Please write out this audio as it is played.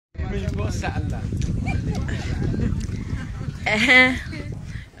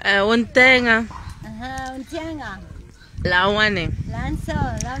Untenga. Untenga. Lawane. Lanso,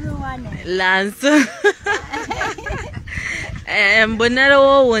 lawane. Lanso.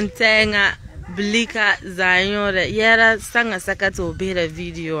 Bonero untenga blika zanyore. Yera sanga sakato bira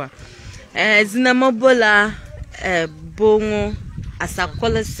video. Zina mobola Bongo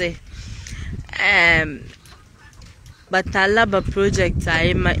Asakulsi. Batala ba project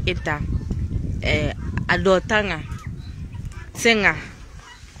aima ita adotanga tinga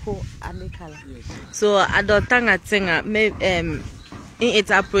ko alikala. So adotanga tinga me in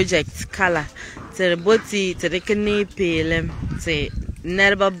ita project kala tere boti tere kini Pupeelom te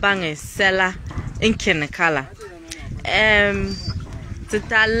nerba bange sela inkene kala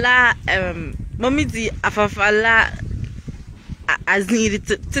titala mommy di afafala as needed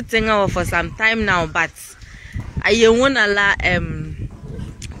to tinga for some time now, but I wanna la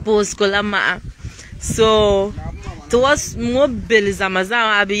post kolama. So towards mobile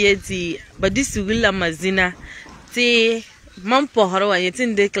zamaza abiyeti, but this will mazina te mampo haro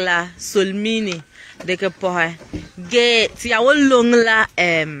yetin dekla solmini deke poha ge ti awon long la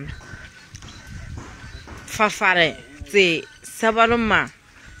fafare te sabaroma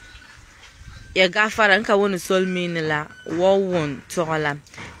ya gafara nka wonu solmini la won tola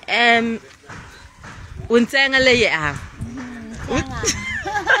untenga le ya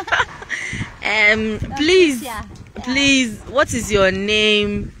please, what is your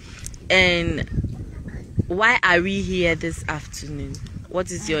name and why are we here this afternoon?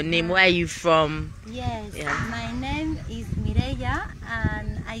 What is your name? Where are you from? Yes, my name is Mireia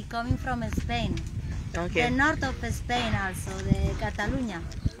and I coming from Spain. Okay. The north of Spain also, the Catalonia.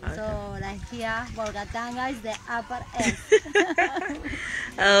 Okay. So like here, Bolgatanga is the upper S.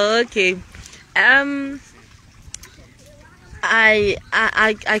 Oh, okay.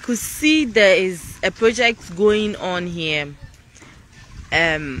 I could see there is a project going on here.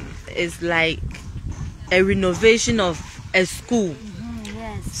 It's like a renovation of a school.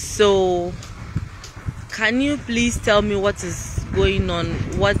 Yes. So can you please tell me what is going on?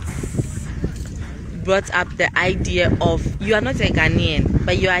 What brought up the idea of, you are not a Ghanaian,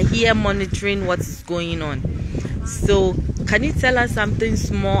 but you are here monitoring what is going on. So can you tell us something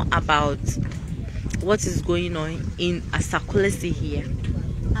small about what is going on in Asakulsi here?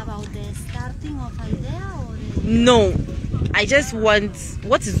 About the starting of idea or the... No, I just want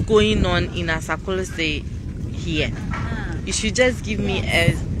what is going on in Asakulsi here. You should just give me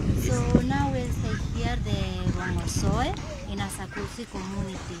a... So now we stay here the Bongo Soe in Asakulsi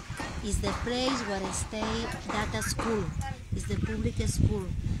community. Is the place where I stay data school. Is the public school.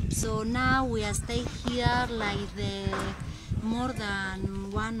 So now we are stay here like the more than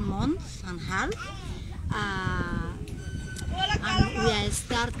 1 month and a half. And we are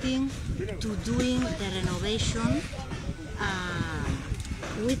starting to doing the renovation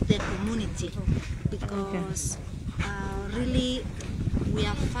with the community because really we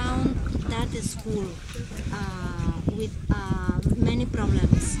have found that school with many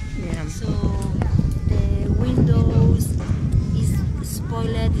problems. Yeah. So the windows is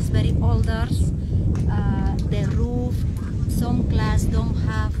spoiled, is very older. The roof, some class don't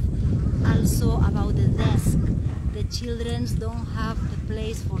have. Also about the desk, the children don't have the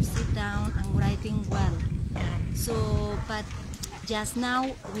place for sit down and writing well. So, but just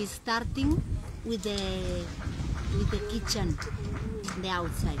now we're starting with the kitchen, the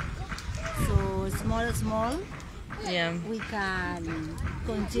outside. So small, Yeah. we can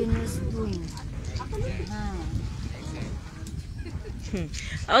continue doing.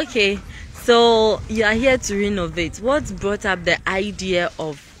 Okay, so you are here to renovate. What brought up the idea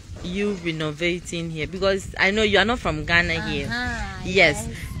of you renovating here? Because I know you are not from Ghana here. Yes.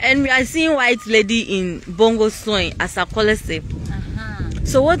 And we are seeing white lady in Bongo Soe Asakulsi.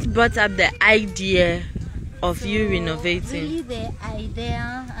 So what brought up the idea of you renovating? Really the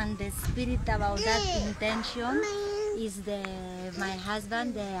idea and the spirit about that intention is my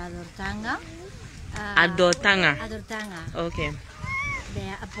husband, the Adortanga. Adortanga. Okay.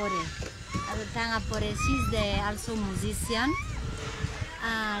 The Apore. Adortanga Apore. She's also musician.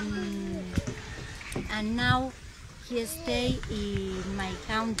 And now he stay in my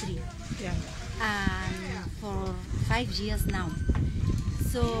country and for 5 years now.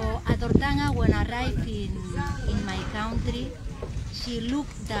 So Adortanga, when arrived in my country, she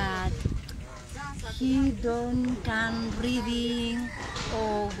looked that he can reading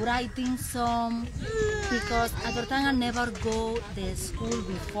or writing some, because Adortanga never go the school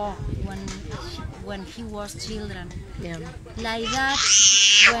before when he was children. Yeah. Like that,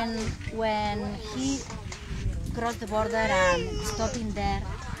 when he crossed the border and stopping there,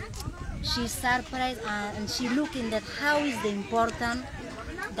 she's surprised and she looking that how is the important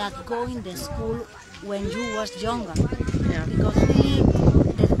that going to school when you was younger. Yeah. Because really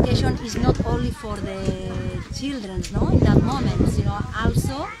the education is not only for the children, no, in that moment, you know,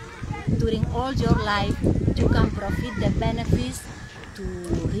 also during all your life you can profit the benefits to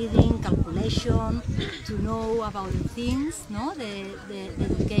reading, calculation, to know about the things, no, the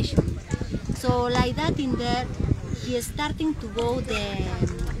education. So like that in there, he is starting to go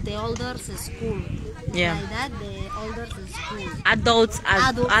the older school. Yeah. Like that, the older school.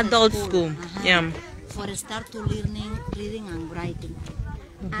 Adult school. Yeah. For start to learning reading and writing.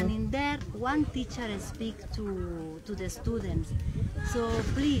 And in there, one teacher speak to the students. So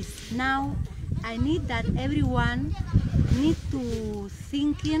please, now I need that everyone need to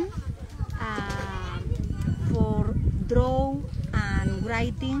thinking for draw and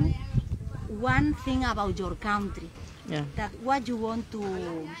writing one thing about your country. Yeah. That what you want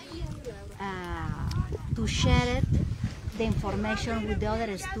to share it, the information with the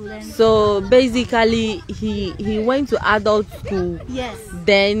other students. So basically, he went to adult school. Yes.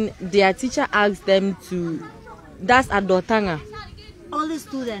 Then their teacher asked them to. That's adultanga. All the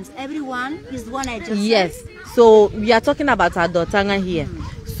students, everyone is one age. Yes. So we are talking about adultanga here.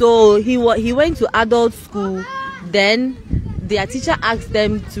 So he went to adult school. Then their teacher asked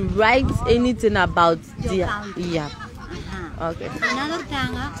them to write anything about Your their country. yeah. Okay. Another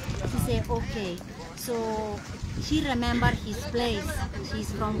tanga, he said, okay, so he remembered his place.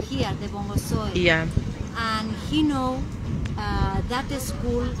 He's from here, the Bongo Soe. Yeah. And he know that the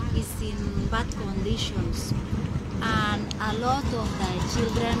school is in bad conditions. And a lot of the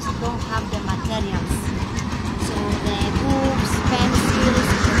children don't have the materials. So the books, pencils,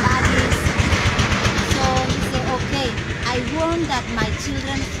 studies. So he said, okay, I want that my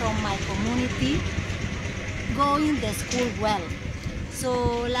children from my community go in the school well.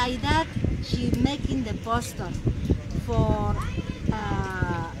 So like that, she making the poster for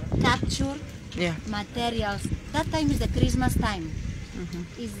capture materials. That time is the Christmas time.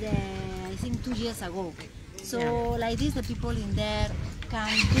 Is I think 2 years ago. So like this, the people in there can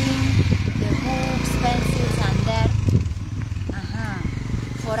bring the books, pencils, and there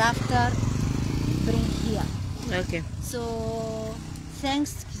for after bring here. Okay. So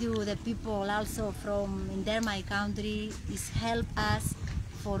thanks to the people also from in there my country is help us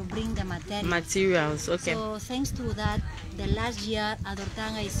for bring the Materials. Okay. So thanks to that, the last year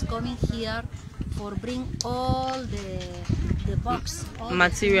Adortanga is coming here for bring all the box, all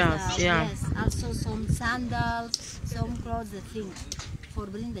materials. The Yeah. Yes. Also some sandals, some clothes, the thing for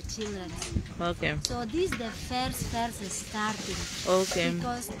bring the children. Okay. So this is the first starting. Okay.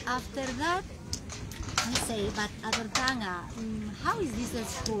 Because after that, we say, but Adortanga, how is this a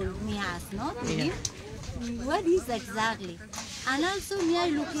school? Me ask, no? Yeah. What is exactly? And also me I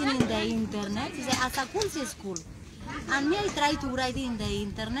looking in the internet, it's a Asakulsi school. And me I try to write in the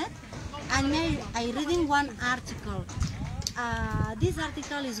internet, and me I reading one article. This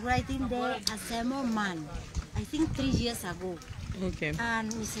article is writing the Asemo man, I think 3 years ago. Okay.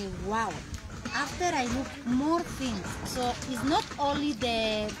 And we say, wow. After I look more things, so it's not only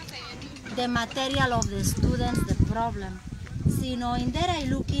the material of the students the problem. So, you know, in there I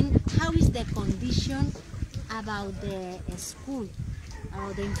look in how is the condition about the school,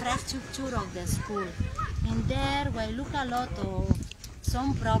 about the infrastructure of the school. In there we look a lot of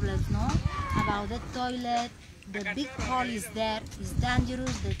some problems, no? About the toilet, the big hole is there, it's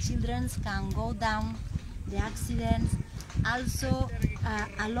dangerous, the children can go down, the accidents. Also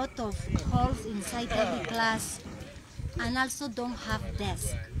a lot of holes inside every class, and also don't have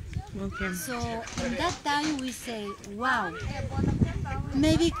desk. Okay. So in that time we say, wow,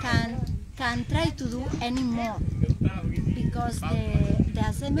 maybe can try to do any more, because the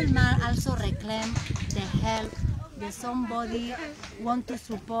assemblyman also reclaim the help that somebody want to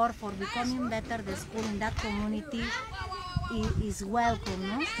support for becoming better the school in that community is welcome,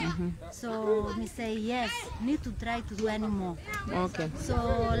 no? So we say yes, need to try to do any more. Okay. So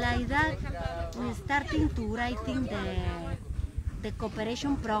like that, we're starting to writing the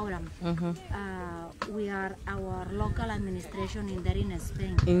cooperation program. We are our local administration in there in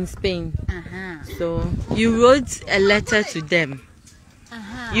Spain. In Spain. So you wrote a letter to them.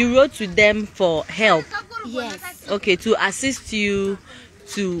 You wrote to them for help. Yes. Okay, to assist you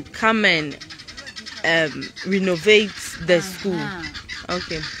to come and renovate the school.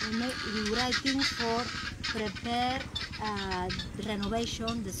 Okay. We're writing for prepare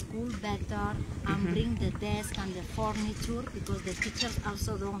renovation the school better and bring the desk and the furniture, because the teachers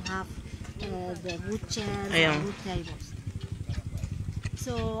also don't have the wood chairs and wood tables.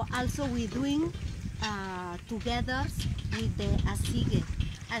 So also we're doing together with the ASIGE,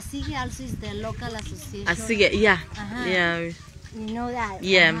 Asige also is the local association. Asige, yeah. Yeah. You know that?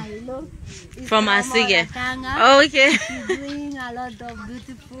 Yeah. Look, From Asige. Oh, okay. He's doing a lot of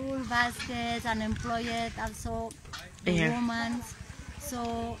beautiful baskets, unemployed, also women.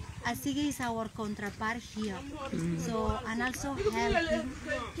 So Asige is our counterpart here. So, and also helping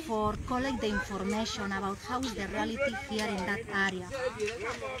for collect the information about how is the reality here in that area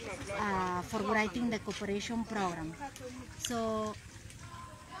for writing the cooperation program. So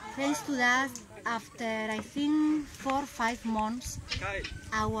thanks to that, after I think 4 or 5 months,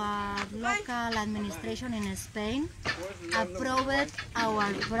 our local administration in Spain approved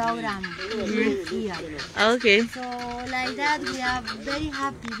our program here. Okay. So like that, we are very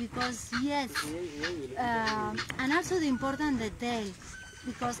happy because yes, and also the important detail,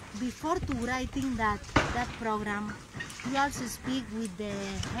 because before to writing that program, you also speak with the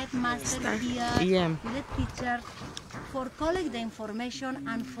headmaster here, with the teacher, for collect the information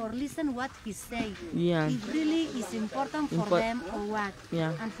and for listen what he say. It really is important for them or what,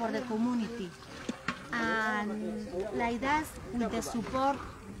 and for the community. And like that, with the support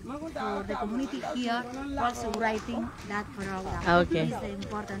for the community here, also writing that program. Is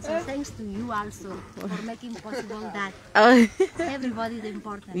important. So thanks to you also for making possible that. Everybody is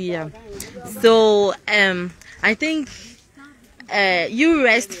important. Yeah. So I think you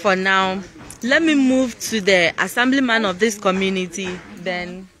rest for now. Let me move to the assemblyman of this community.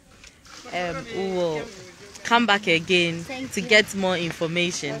 Then we will come back again to get more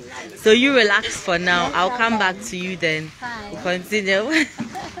information. So you relax for now. I'll come back to you then. We'll continue.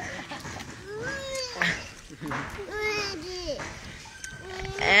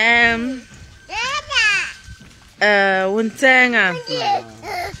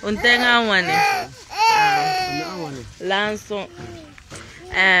 Untenga wane. Lanso.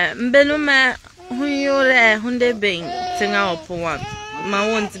 Mbenuma huyore hunde bing tenga opuwa. Ma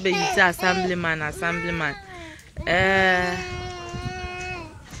want to be assemblyman.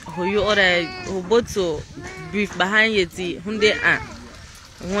 Who you order who boto brief behind yeti hunde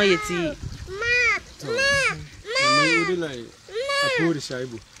one yeti.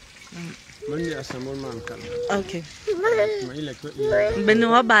 Okay.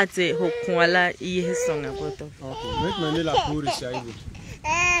 Benu wabate hokwala iye songa boto.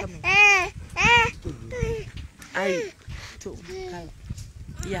 Ai to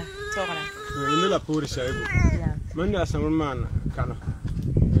yeah, tokala. La Purisha. Mandi asamman kala.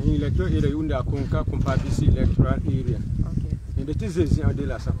 Electro area unda kunka compatisi electoral area. Okay. And it is de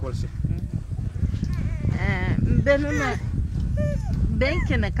la Asakulsi. Benuna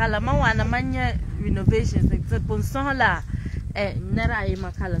Benkena kala mawana manya renovations except ponsola nara ay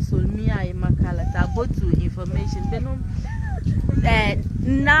makala solmia ay makala ta go to information benum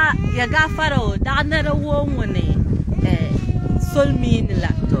na yaga faro da nara wo woni solmi la.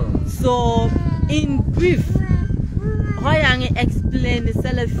 So in brief, how you explain the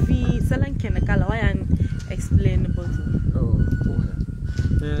salafi salan kenakala, how you explain about it?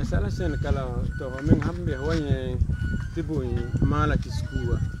 Salasen kala to men hambe how you tibu mala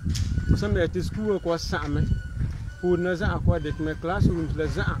kiskuwa. Sambe tiskuwa kwa same. Pour naza akwa det me classrooms la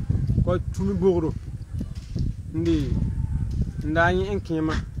za kwa tumi bogro. Ndi ndani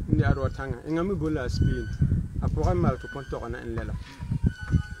enkema ndi aro tanga. Ngami bola spin. Apora mal to konto na enlela.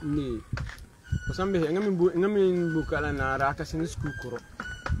 Ni sambe ngami bukala na raka sin school koro.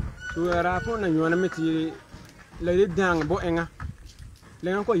 So rapo na nyona meti la dang bo enga.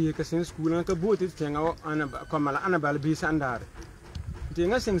 Lenga ko yeka sin school nga ka boti tenga ana ko mala ana bal bi sandare.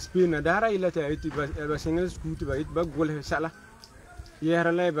 Tenga sin spin na dara ila ta iti ba sin school ti ba gol sala.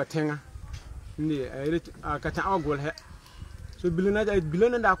 Yera la ba tenga. Ni ka ta gol he. So bilona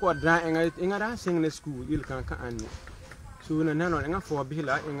da ko dra enga da sin school il kan ka ani. So na nano nga fo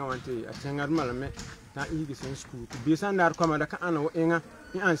bihila nga wanti atenga malame ta igi sen school bi sandar ko ma da ka ana nga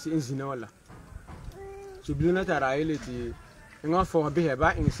ni ansi inzina wala. So bilona ta raile ti nga fo bihe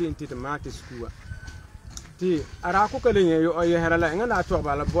ba insi inti te mati school ti ara ko kale yo ye herala nga na to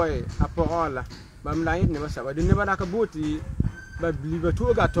bala boy apola ba mlayi ne ba saba dinne ba da ka boti ba bliba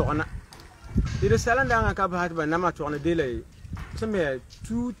to ga to na ide salanda nga ka ba ba na ma to na dele some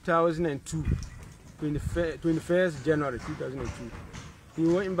 2002 21st January 2002.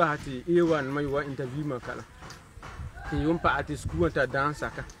 You were in Bahati, A1, my interview Makala. You won't party school at a dance.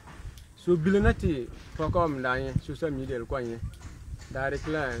 So, Bilonati, for come dying, social media, quite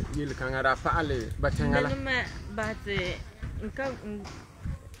directly, you'll come at a pale, but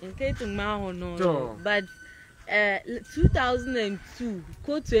in case tomorrow, no, but 2002,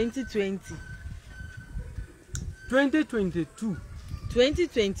 code 2020. 2022.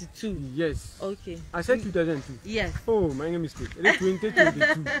 2022. Yes. Okay. I said 2002. Yes. Oh, my mistake. It is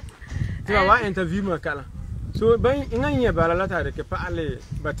 2022. So I interview my color. So by inga bala la tare ke paale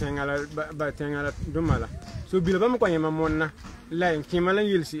batengala domala. So bilaba mo kwanya mamonna la nkimala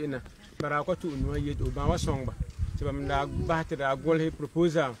yilsi ina bara ko tu no yet o ba wa songba. So bam da batira gol he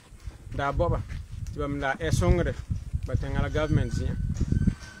proposal da boba. So bam da e songre batengala government ya.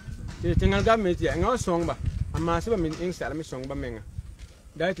 Te tengal government ya nga songba. Amma se bam in sala mi songba menga.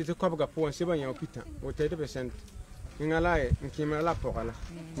 Da te ko ba po se ba ya opita o 30%. Ingala nkimala la pokala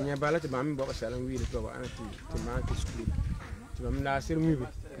nya bala te bam bo sala wi to ba anti te ma ti school te bam la sir mi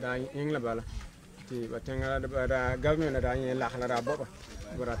da ingla bala te batengala da government da nya la khala da bo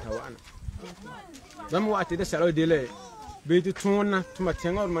ba ta wana bam wa te de sala de le be ti tuna tuma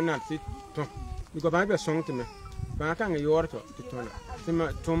tenga ma na ti to ni ko ba be song te me ba ka nga yor to ti tuna te ma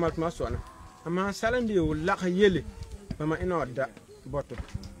tuma ma so na amma sala ndi o la yele ba ma ino da boto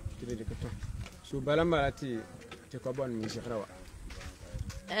ti de ko to so bala mala ti te ko bon mi jirawa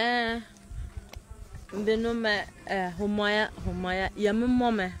ndeno me homoya ya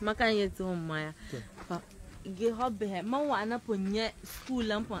mmome maka yeti homoya ge hobbe he ma wana ponye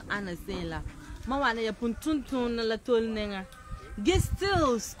school ampon ana sela ma wana ya puntuntun la tolnenga ge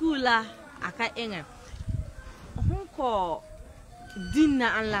still school la aka enga honko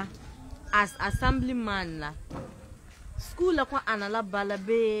dinna ala as assemblyman la school la kwa ana la bala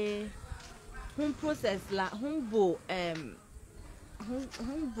be hun process la hun bo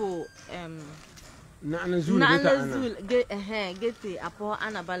na ana zul gete apo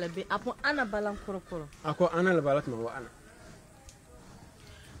ana bala be apo ana bala korokoro ako ana la balat ma wa ana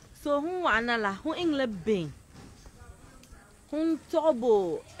so hun wa ana la hun ingle ben hun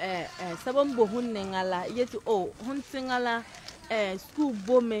tobo sabambo hun nengala yeti hun singala school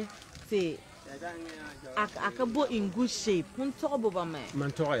bome te akabo in good shape hun tobo ba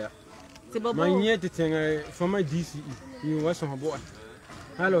man toya man yeti tenga former DCE you was on board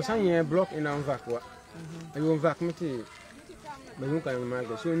hello san ye block in an vac wa ayo vac meti ba yun kan ma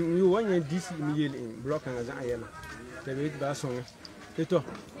ga so you wan ye DCE mi yel in block kan za ayela te be ba son to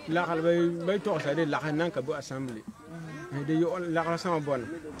la kal bay to sa de la nan ka bo assembly de yo la kal sama bon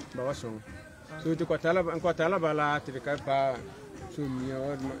ba wa son so te ko tala ba la te ka pa so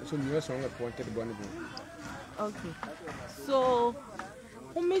mi son ga point de bon bo okay so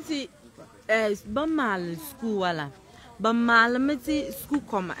committee ba mal school wala ba mal meti school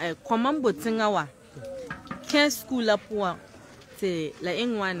koma botinga wa ke school la po te la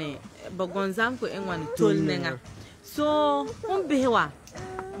engwane ba gonzam ko engwane tolnenga so on bewa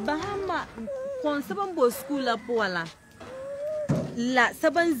ba hama kon saban bo school la po wala la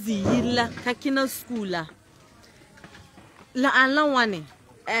saban ziyila kakina school la ala wane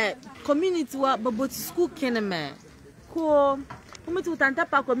community wa baboti school keneme ko community utanta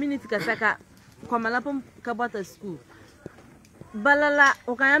pa community kasaka komala pom kabata school balala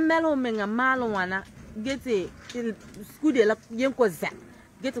okaya melo menga malo wana gete school de la yenko za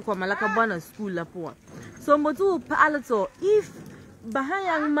gete komala ka bana school la po so mbotu pa alato if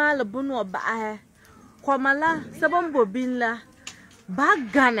bahayang mal bunwo ba komala sabambo binla ba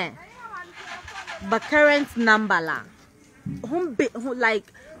gane ba current number la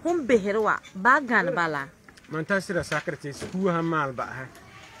humbe herwa ba gane bala man tasira sakrati school ha mal ba ha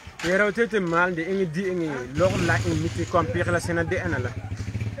yero tete mal de ingi di ingi log la miti compire la sena de anala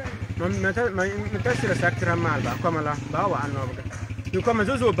man tasira sakra mal ba komala ba wa anno ba you come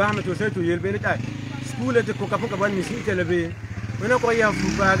zo ba ma to se to yelbe ni ta school te ko ka ko ban mi si telebe wona ko ya fu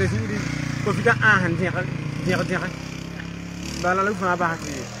ba ga sidi ko fita han de bala lu fa ba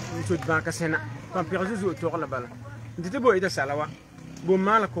ti so ba ka sena compire zo to la bala ndite bo ida salawa bo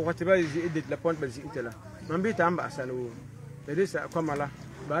mal ko ko te ba ji edit la point ba ji itela man bi tamba asalo edisa komala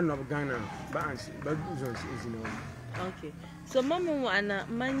ba no gana ba ansi ba zone is no okay so mama wana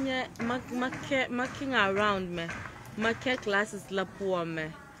manya making around me make classes la poor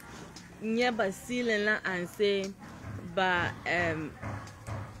me nya ba ceiling la and say ba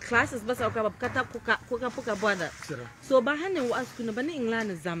classes ba sa ka kata kuka bwana so ba hanin wa askuna ba ni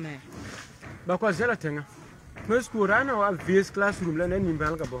England zame ba ko zela tenga no school rana wa vs classroom la ni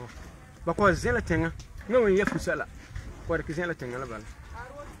mbalga bo ba ko zela tenga no ye fusala ko de zela tenga la bal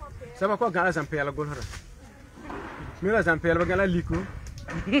saba ko gala zampela golhara mira zampela ba gala liko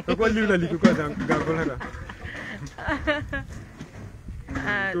ko liu la liko ko zam golhara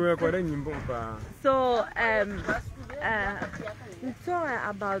to ko de nyimbo pa so so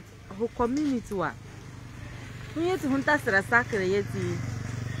about who community wa yeti hunta sira sakre yeti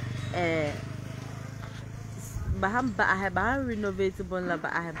baham renovate bon la ba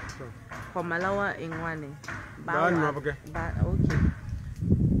komalawa ingwane ba no ba okay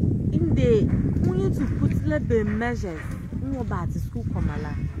they need to put the measures about the school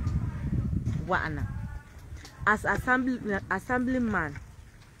komala. Wana. As assemblyman,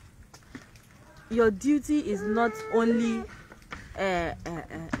 your duty is not only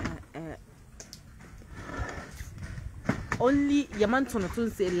only yaman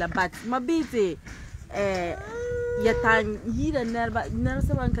tonatun say la but mabite yatan yida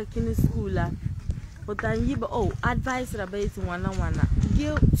nersa banka kini schoola but then yiba advice about wana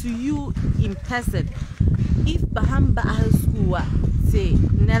give to you in person if bahamba school say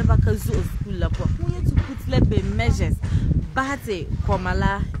nerva ka zo school la ko we need to put lebe measures bahate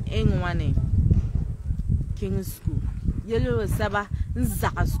komala engwane king school yelo saba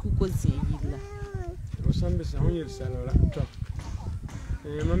nzaka school ko ziyila osambe sa honyel salola to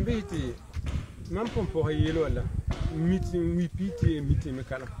mambiti mampom po yelo la meeting we piti meeting me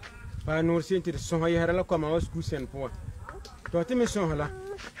kala pa no senti so hayara la ko ma school sen po to timi so hala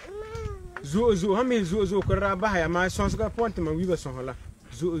zo hame zo ko ra ba ya ma so ka point ma wi ba so hala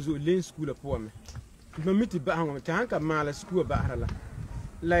zo len school po me miti ba hango ta hanka ma la school ba hala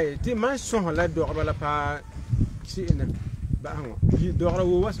la ti ma so hala do ba la pa si ina ba hango do ra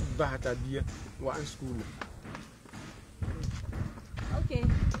wo was ba ta biya wa an school. Okay,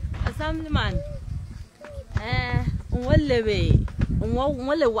 assemblyman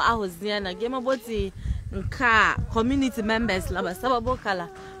wale wa ahoziana gema boti nka community members laba sababo kala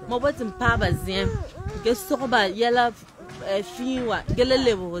mo boti mpaba zien ge soba yela fiwa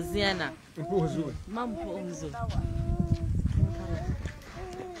gelele hoziana mpozo mampozo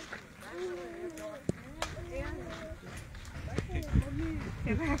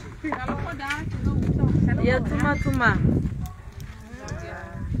ya tuma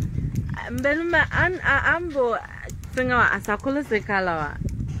mbeluma ambo singa Asakulsi kala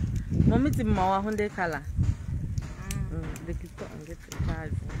momiti mawa hunde kala de kito anget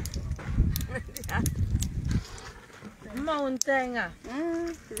paz ma untenga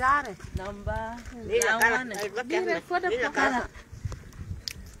zare namba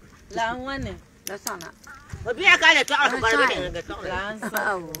la wane la sana Bia kale to ala ko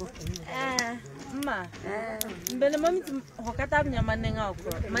ma mbele momiti hokata mnyamanenga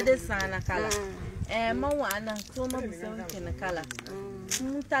okro made sana kala mawana to ma bisewan ken kala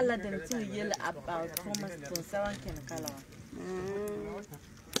mutala dem to yele about Thomas to sewan ken kala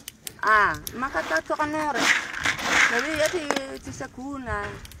makata to kanore nabi yati tisakuna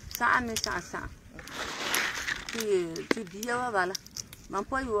saame sa ti biya wa bala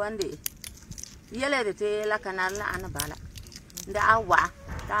mampo yuande yele de te la kanal la ana bala nda awa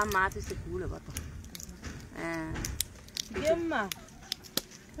ta ma ti sekula bato yemma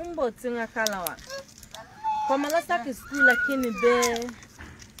humbo tinga kalawa komala sak school la kini be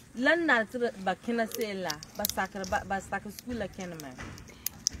lanna bakina sela basaka school la kini me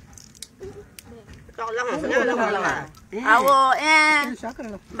awo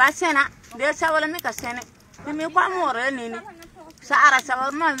basena de sawala mi ka sene mi kwa more nini saara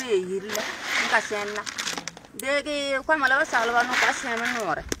sawala ma we yirla ka senna de ke kwa mala sawala no ka sene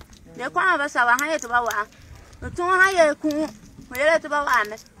more de kwa ba sawa ha yeto ba wa to ha ye ku yele to ba wa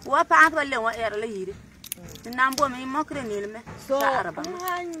me wa pa ba le wa era le yiri nambo mi mokre nilme so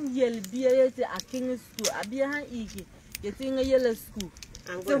han yel biya yete a king school abiya han iki yete nga yele school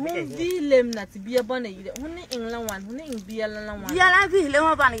so hun vi lem na ti biya bana yide hun england wan hun ing biya la wan biya la vi le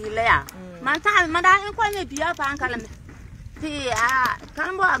mo bana yile ya man ta ma da en kwa me biya pa an kala me ti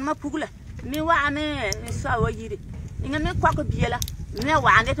kan bo ma pugula mi wa me so wa yiri inga me kwa ko biya la me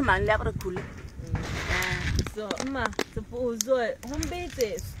wa ne to man le ba kule so ma suppose hun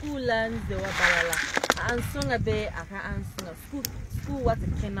bete school and the wa balala ansonga be aka ansonga school what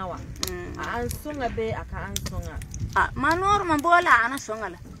kenawa ansonga be aka ansonga manor mambola ana songa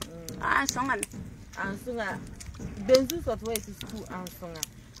la ansonga benzu sort way to school ansonga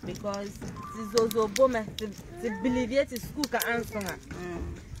because zizozo bome the believe it school ka ansonga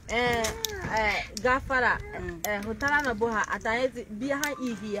gafara hotala na boha atayeti biya ha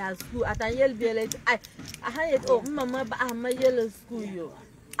ihi ya school atayel biele ahayet mama ba amayel school yo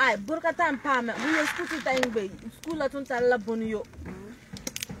ai burkata mpame huyo school taingbe school la tuntala bonyo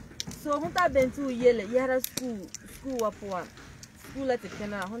so hunta bentu yele yara school wapwa school la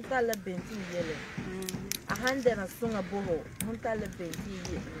tekena hunta la bentu yele ahande na songa boho hunta la bentu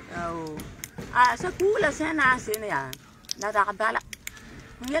yele so kula sena sene ya na da bala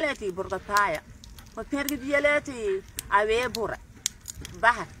yele ti burkata ko pergi yele ti awe bura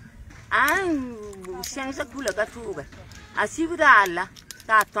bah sensa kula ka tuga asibira alla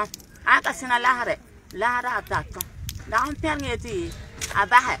taton aka sina lahare taton da on perngeti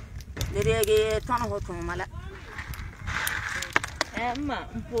abaha derege ton hoto mala Ma,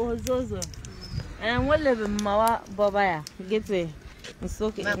 Zozo. And what live in Mawa Bobaya? Get it.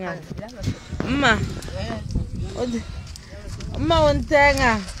 Okay. Ma,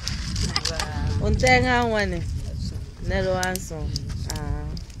 untenga one. Nelo anso.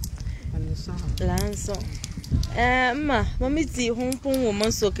 Lanso. Ma, mamiti humpung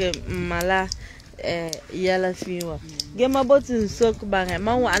woman soke mala yala fiwa. Gema botin sok bang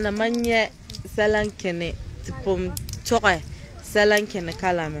ma wana manye salan kene tipom choke salan kene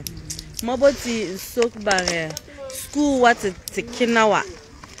kalame. Maboti sok bang school what tikinawa.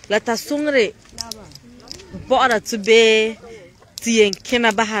 Lata sungre bora to be tien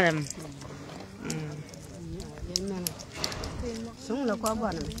kena baharam. Sung la kwa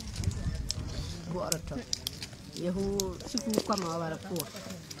bwana bora to yehu siku kwa mawara po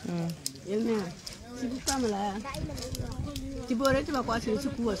yelme siku kama la tibore tiba kwa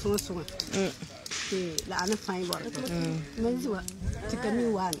siku wa sung te la ana fine bora to menziwa tikami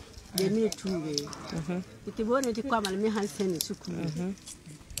wan de mi tuwe tibore ti kwa malmi hansen siku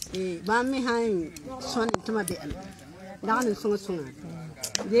ba mi han son tuma be al dan sung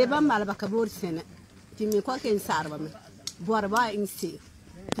de ba mal ba kabor sene ti mi kwa ken sarba me bora ba insi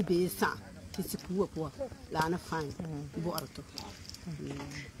ti be sa ti siku wa la ana fine bora to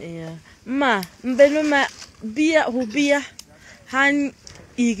yeah ma mbelu ma bia hubia han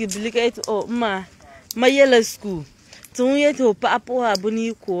igibligate o ma yela school tun yeto pa apo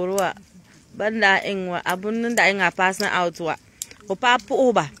abuni korwa banda enwa abun da enga pass out wa o pa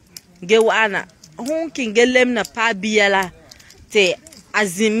apo ba ge wana honkin gelem na pa biala te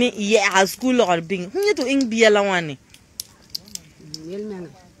azimi ye a school or bing hun yeto ing biala wani yelmen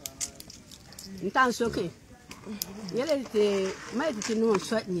ntan soke yele te mai te no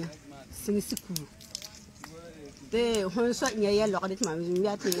swatnya sing siku te hon swatnya ya lo dit ma mi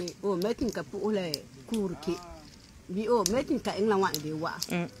ya te o metin ka pu le kurki bi o metin ka ingla wa de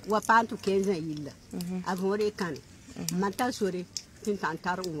wa pantu kenza yilla avore kan manta sore tin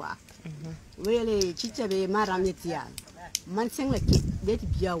tantar wa wele chicha be marametiya man sing la ki de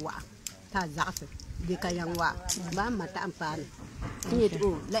biya wa ta zafe de kayan wa ba mata amfani ni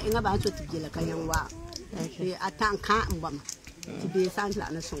to la inga ba so ti gela kayan wa atan ka mbam ti be san la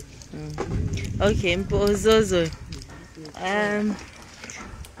na so okay mpo zozo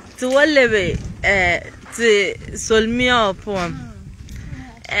to walebe to solmio poem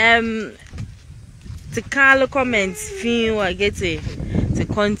to call comments fin wa get to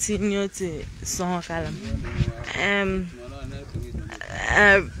continue to song kalam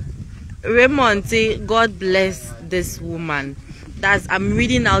Raymond say God bless this woman. That's I'm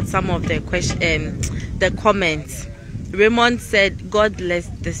reading out some of the the comments. Raymond said God bless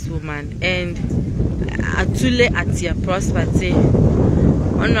this woman, and Atule Atia Prosper say,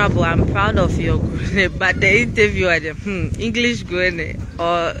 Honorable, I'm proud of your but the interviewer English Gwene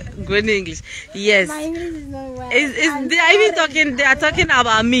or Gwene English. Yes. My English is not well. They are talking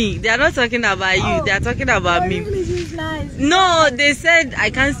about me. They are not talking about you. They are talking about me. English is nice. No, they said I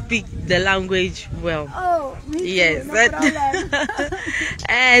can't speak the language well. Oh, me too, yes. no problem.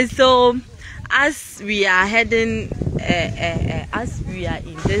 And so as we are heading as we are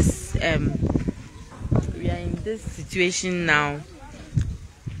in this situation now,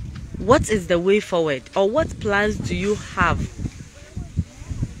 what is the way forward, or what plans do you have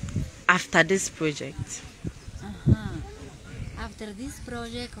after this project? After this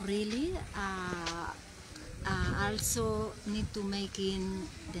project, really, also need to make in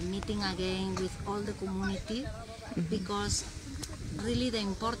the meeting again with all the community, because really the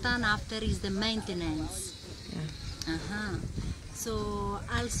important after is the maintenance. So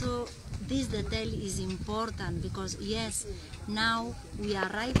also this detail is important, because yes, now we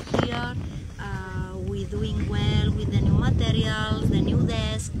arrive here, we're doing well with the new materials, the new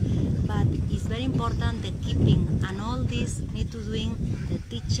desk, but it's very important the keeping, and all this need to doing the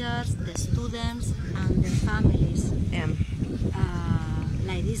teachers, the students, and the families.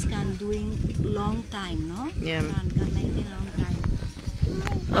 Like this can doing long time, no? Yeah. Can make it long time.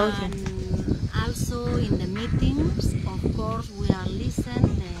 Okay. And also in the meetings, of course, we are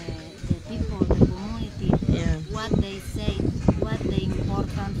listening the people, the community, what they say, what they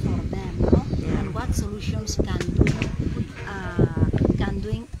important for them, no? And what solutions can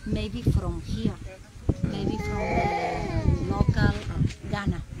doing maybe from here, maybe from the local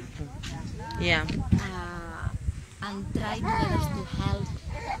Ghana. Yeah. And try together to help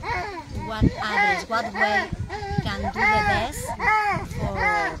what others, what way can do the best for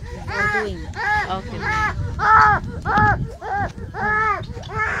doing. Okay.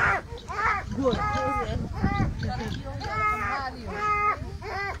 Good.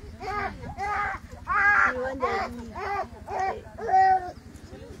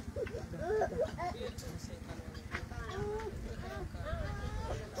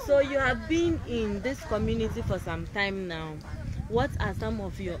 So you have been in this community for some time now. What are some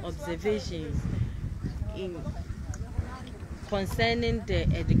of your observations in concerning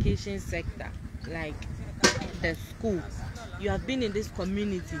the education sector, like the schools? You have been in this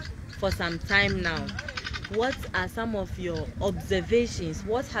community for some time now. What are some of your observations?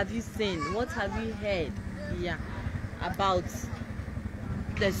 What have you seen? What have you heard? Yeah, about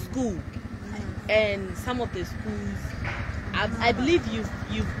the school and some of the schools. I believe you've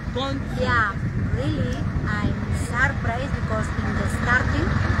gone to. Yeah, really, I'm surprised because in the starting,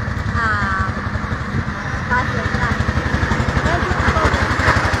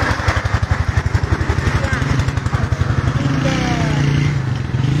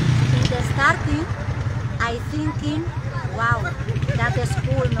 I thinking, wow, that the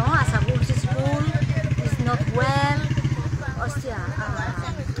school, no, Asakulsi school is not well.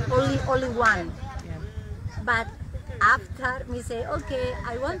 Only one. But after me say, okay,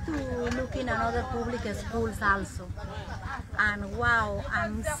 I want to look in another public schools also. And wow,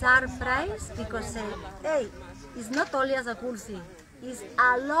 I'm surprised because hey, it's not only Asakulsi, it's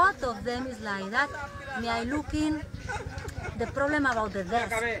a lot of them is like that. Me I look in the problem about the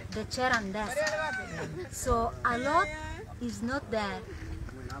desk, the chair and desk. So a lot is not there.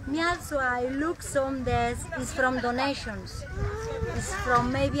 Me also I look some desk is from donations. It's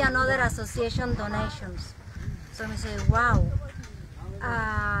from maybe another association donations. So I say, wow.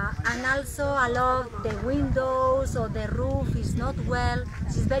 And also a lot the windows or the roof is not well.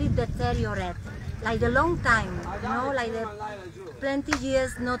 It's very deteriorated. Like the long time, you know, like the plenty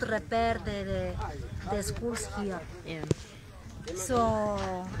years not repair the schools here. Yeah. So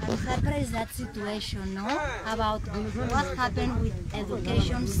I'm surprised that situation, no, about what happened with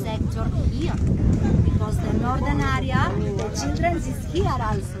education sector here, because the northern area, the children is here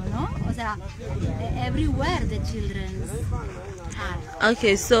also, no, o sea, everywhere the children are.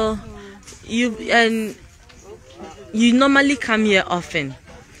 Okay, so you normally come here often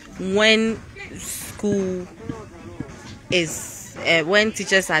when school is when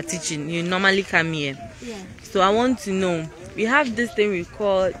teachers are teaching. You normally come here. Yeah. So I want to know. We have this thing we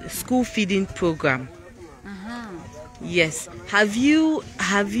call school feeding program. Yes. Have you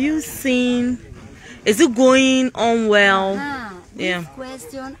seen? Is it going on well? This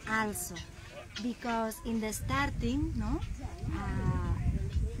question also, because in the starting, no,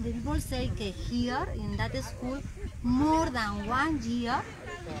 the people say that here in that school more than 1 year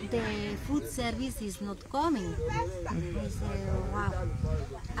the food service is not coming. They say, wow.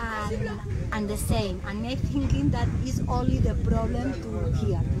 And the same, and I'm thinking that is only the problem to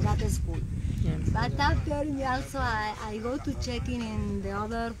here, to that school. Yes. But after me also, I go to checking in the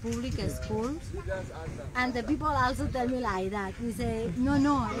other public schools, and the people also tell me like that. We say, no,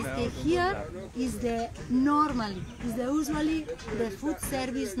 it's that here is the normally, is the usually the food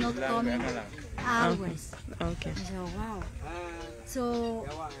service not coming always. Okay. So wow. So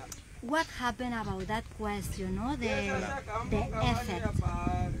what happened about that question, no? The effect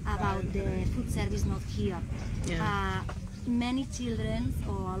about the food service not here. Yeah. Many children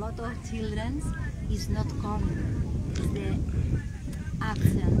or a lot of children is not coming. It's the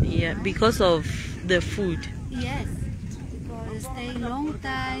absent. Yeah, because of the food. Yes, because stay long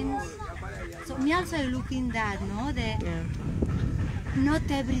time. So me also looking that, no? Not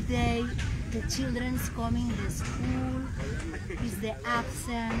every day the children's coming to school is the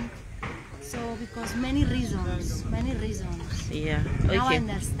absent. So because many reasons. Yeah. Okay. Now I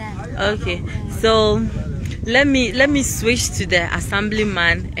understand. Okay. So let me switch to the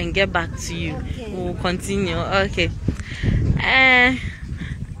assemblyman and get back to you. Okay. We'll continue. Okay.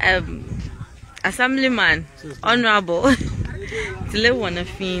 Assemblyman, honorable.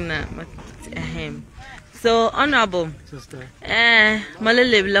 So honorable. Sister.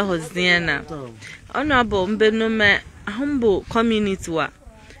 Malelebla Hosiana. Honorable Mbenome humble community wa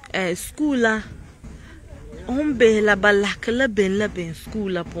school la humbe la balakala ben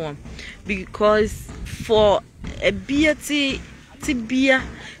school la pom, because for a beauty tibia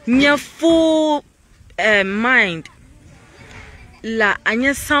nya full mind la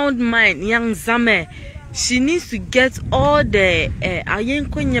anya sound mind young zame, she needs to get all the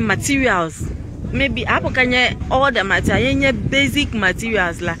ayenkonya materials, maybe apokanya all the material basic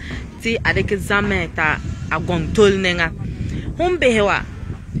materials la ti adeke zame ta agontol nenga humbe hewa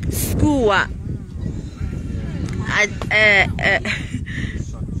school wa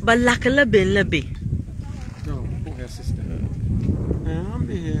balakala ben labe. So, poor sister. I'm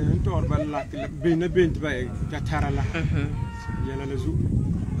here to balakala ben by Katarala. Yala Lazu.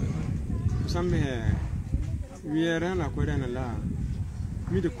 Some here we are an aquarian la.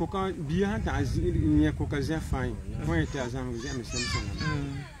 Me the coca beer as near Coca fine. Point as I'm with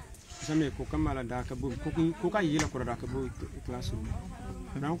Samson. Some cook mala dark book cooking cook a yellow for a classroom.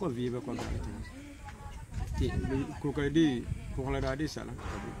 Now go viva con cook a day, cook a salad.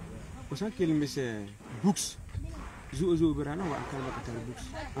 Was not killing me say books. Zoo Berano, I can look at books.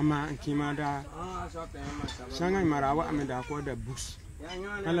 Ama and Kimada Sanga Marawa, I mean, the quarter books.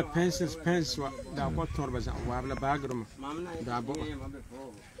 And the pencils, pens, the water was a wabla bagram.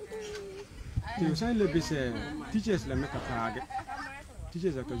 You say, let me say, teachers let make a target.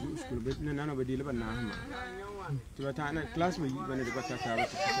 Teachers at the school, but none of the deal about Nama. To a time class when it got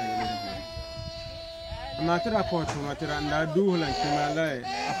a matter of port from Matera and I do like Kimala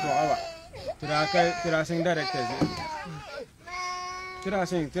after hour. Terasing directors.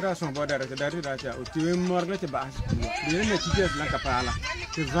 Terasing border at the director, or to him more like a bass. The teachers like a pala.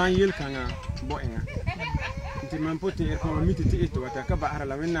 The Van Yilkanga, Boeing. The man put in a committee to it to attack a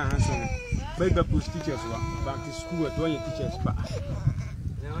Baharamina Hanson. Baby push teachers back to school at 20 teachers back.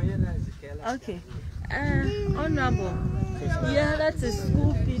 Okay. Honorable. Yeah, that's a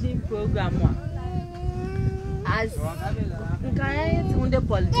school feeding program. As on the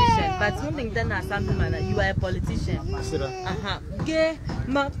politician, but something then as something man, you are a politician. Gay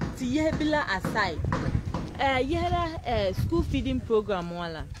map Tiebila aside. School feeding program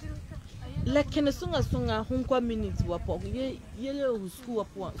wala. Like can a sunga home community wapok yellow school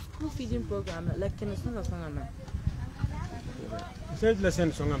feeding program like can a sunga man. Said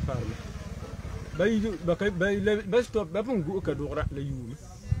lesson song and parlor. By stop Babun Gukadora, the you.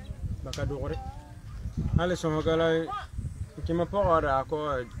 Bacadore. Alison Hogala came a power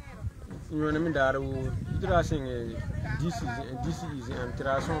accord. You know, Daru dressing a DCs and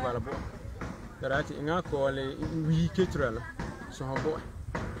Terrason Valabo. The right in our call a wee caterer, so her boy.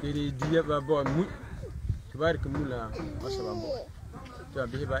 It is dear boy, Varicamula, was a boy. To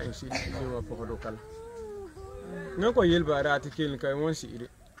be by in city for local. No go yell by article, I won't see it.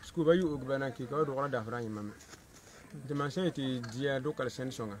 School by you, Banaki, or one of Ryan. The man said it is dear local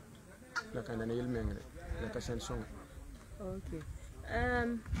sensor. Like an ailment, like a sensor. Okay.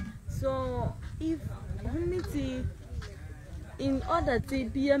 So if committee in order to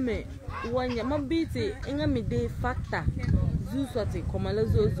be a me, when you might be in a midday factor, Zuswati,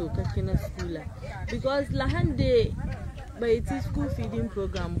 Komalazozo, Kakina Schooler. Because Lahande by its school feeding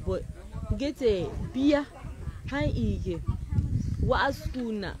program, but get a beer, high eager. What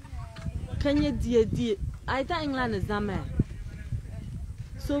school now? Can you dear? I think England is a man.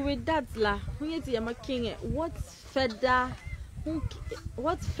 So with that, when you see a king, what further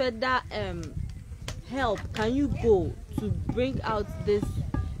help can you go to bring out this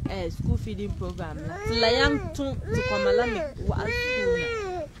school feeding program? To Layang to Kamalami, what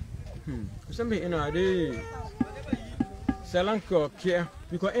school? Something in our day, Salanko care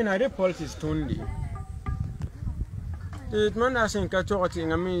because in our day politics only. It man asking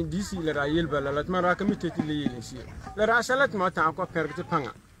Kachoting, I mean, this is a yield, but let Marakami this year. Let us select Mata per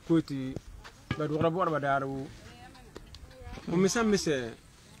Panga, Kuti, but what about Daru? Missa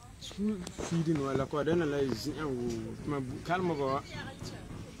school feeding while a cordonalize and Kalmago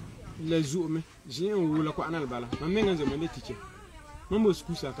Lezume, Jean Wulako Analbala, my men as a Malay teacher. Mambo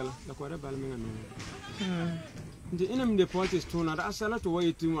school sakala, the quarter balming. The enemy the politics tone at Asala to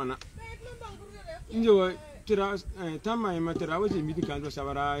wait to one. Enjoy. Tama matera was a meeting country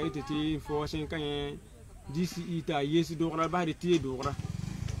Savara, 80 for Senka, DC Ita, yes, Dora by the tea Dora.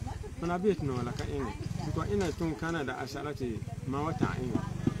 When I bet no like because in a tone Canada as Salati, Mawata.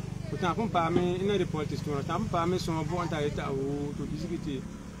 But I pump me in a report to Tampa, me some of one to disability.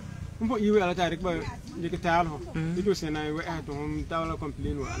 But you were at a by the guitar, because I were at home, Tower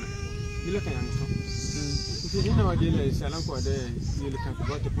complain one. You look at you know, I did a salon for there, you can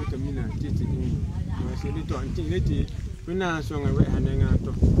forget to put a minute in. I said, little until lady, we now song away hanging out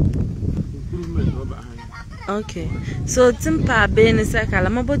of improvement over. Okay, so Timpa Ben is a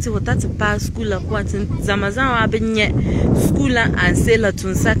calamaboti with that past school of what in Zamazan Abenye school and sailor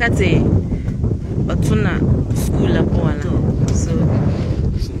to Sakate or Tuna school of one. So.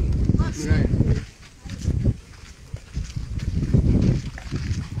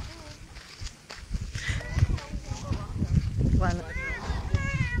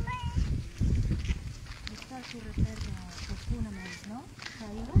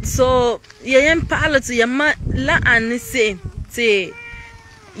 So, yam pilot, yama la and say,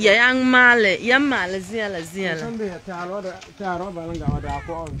 yang male, zia. Sunday, Taro,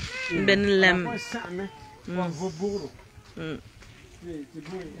 Ben Lem.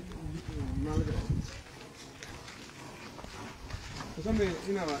 Somebody,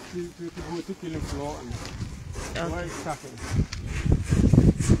 you know, to kill him floor and why suffering.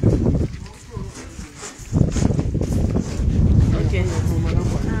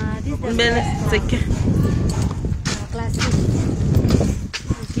 This Class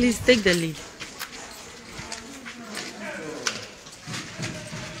 6. Please take the lead.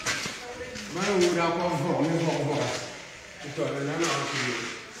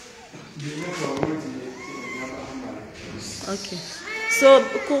 Okay. So,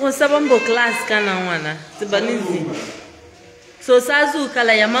 kung sabambo class ka na wana, tibanizi. So, sazu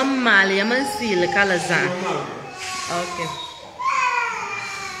kala yaman mali, yaman sile kala za. Okay.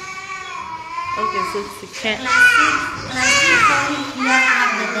 Okay, so it's Class 6 only here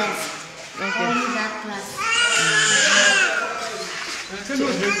have the desk. Okay. Only that class.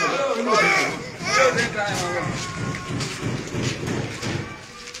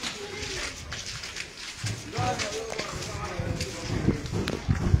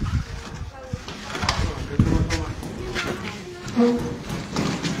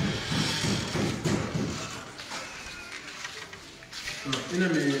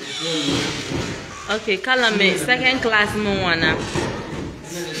 Okay, kala me second class mo wana.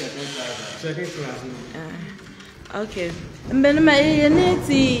 Second class. Okay. Mbenuma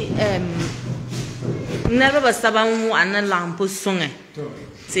yeneti never basaba mu ana lampo songe.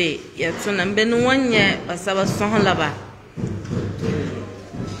 See, yatuna mbenu wanye basaba song laba.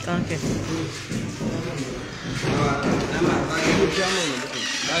 Okay.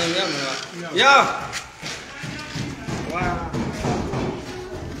 Yeah. Wow.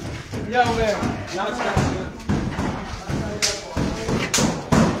 Yeah, okay.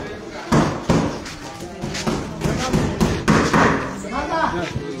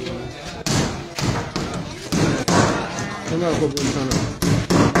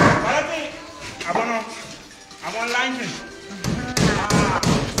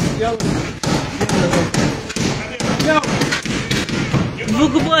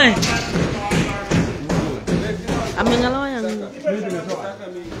 Buku boy.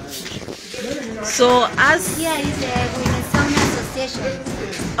 So as Here is the Renovation Association.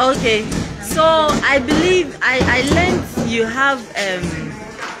 okay, so I believe I learned you have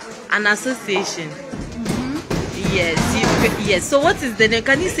an association. Yes, yes. So what is the name?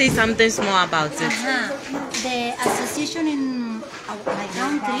 Can you say something small about it? The association in my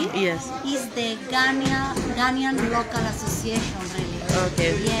country Yes. is the Ghanaian Local Association, really.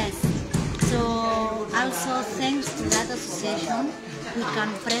 Okay. Yes. So also thanks to that association, we can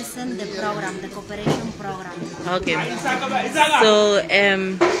present the program, the cooperation program. Okay. So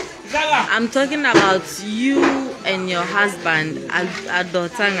I'm talking about you and your husband at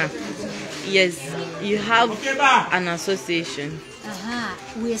Dotanga. Yes, you have an association.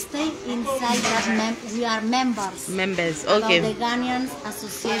 We stay inside that. We are members. Members. About Okay. the Ghanaian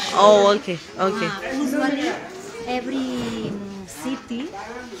Association. Oh, okay. Okay. Usually, every city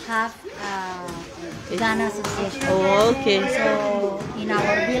have a Ghana Association. Oh, okay. So in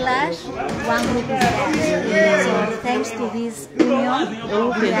our village, one group is there. So thanks to this union,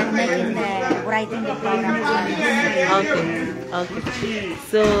 we are making writing the program. Okay. Okay.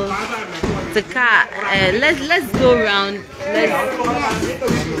 So the car. Let's go around.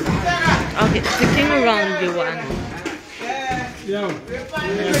 Okay. Taking around the one.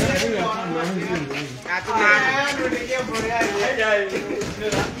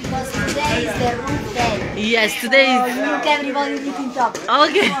 Because today is the roof day. Yes, today is. Look, everybody looking top.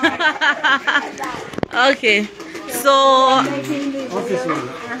 Okay. Okay. So Office.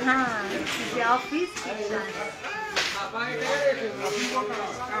 The office.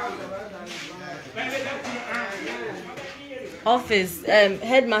 office,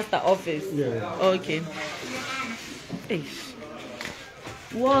 headmaster office. Yeah. Okay. Hey.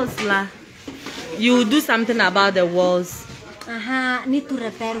 Walls la. You do something about the walls. Need to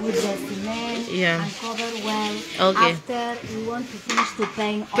repair with the cement and cover well. Okay. After we want to finish to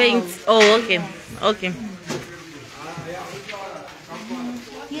paint. Paint. All. Oh, okay. Okay.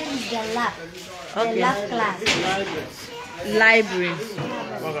 Here is the lab. Okay. The lab class. Library.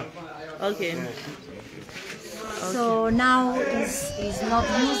 Okay. So now is not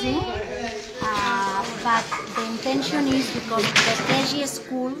using, but the intention is because the KG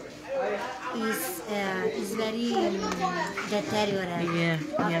school is very deteriorated. Yeah.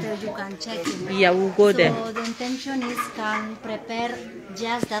 After you can check it. Yeah, we'll go there. So the intention is can prepare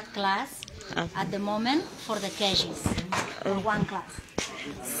just that class at the moment for the KGs for one class.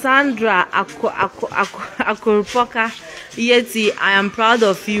 Sandra Akurpoka Yeti, I am proud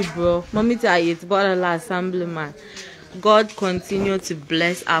of you, bro. Mommy Tayet, Bola Assemblyman. God continue to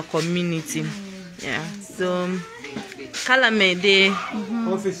bless our community. Yeah. So Kalame de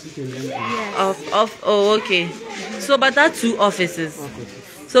Office. oh, okay. So but that two offices.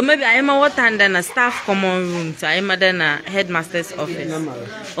 So maybe I am a what and then a staff common room. So I am then a headmaster's office.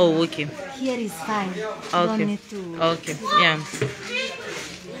 Oh, okay. Here is fine. Okay. Don't need to. Okay. Yeah.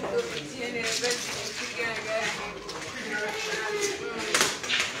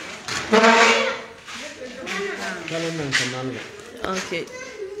 Okay.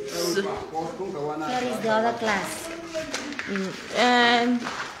 So, Here is the other class. and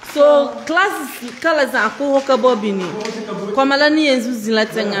so classes colors are ko ka bobini. Komala ni enzu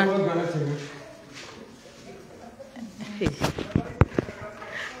zilatenga.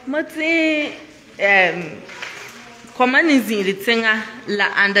 Mati komani zilitenga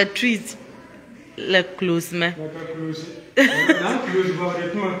la under trees la close me.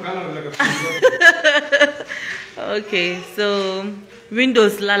 Okay, so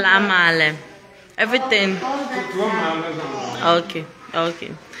windows la male. Everything. Okay,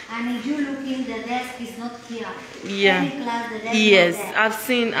 okay. And if you look in, the desk is not clear. Yeah. Any class, the desk Yes, not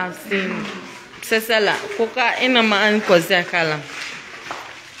there. I've seen. Sesala, koka ina maan koze kala.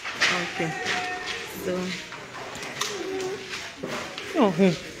 Okay. So. Oh.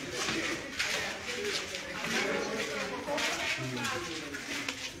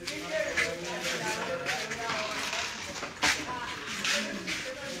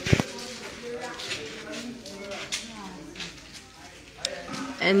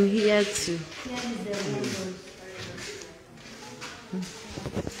 And here too. Here is the window.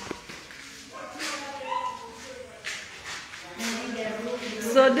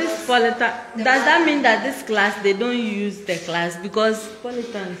 So this Politan, does that mean that this class they don't use the class because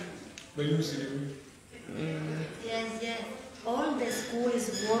Politan? Yes, yes. All the school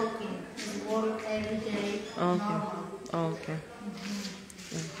is working. Is work every day. Okay. Normal. Okay.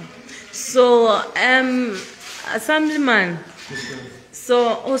 Okay. So Assemblyman.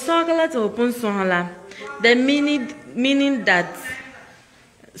 So Osakala to open sohala. The meaning that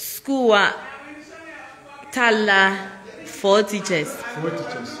school tala 4 teachers. 4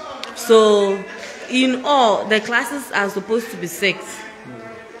 teachers. So in all the classes are supposed to be 6.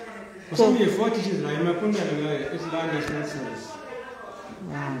 Cool. 4 teachers na imekunda is la national service.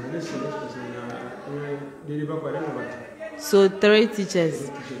 So 3 teachers.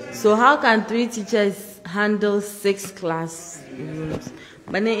 So how can 3 teachers handle 6 classrooms?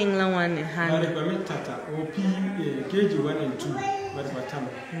 But in England one handle. KG 1 and 2, but Batam.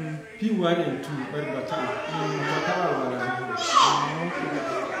 P1 and 2, but Batam.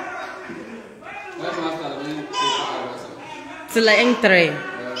 So like 3.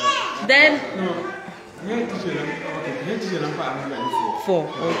 Then No. 4.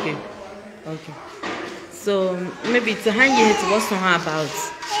 Okay. Okay. So maybe to hang your head what's not about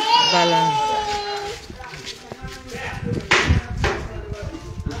balance.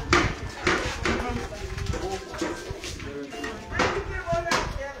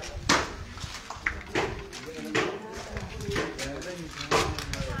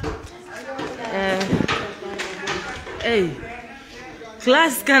 Hey,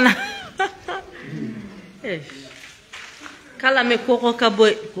 class kana. Hey, kala me koko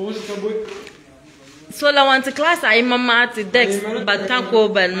kaboy. So la want class ay mama at desk but can't go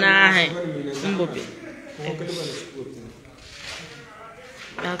na hai. Mbobe.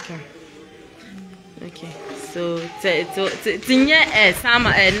 Okay. Okay. So tinye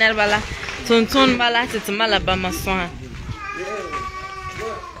sama nerbala tonton bala titimala ba maso.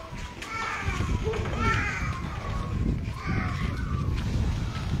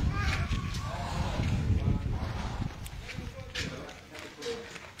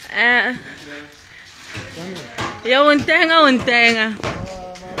 Ya untenga.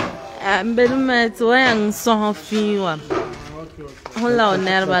 Mbeluma tuwa yang soho fiwa. Hola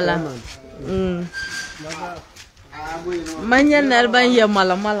nerbala. Manya nerban ya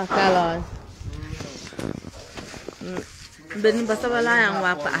mala kala. Ben basabala yang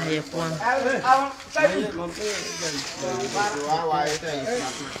wapa ahepon.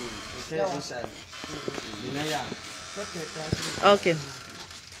 Okay.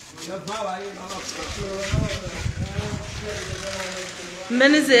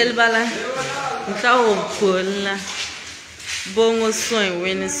 Menzel bala ntawo kola Bongo Soe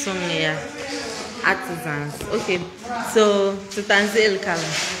when song ya artisans. Okay, so to tanzel kala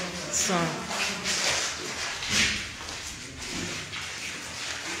song.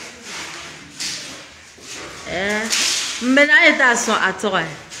 Mbena ita song atoy.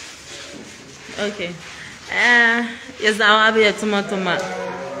 Okay. Yazawa be tomato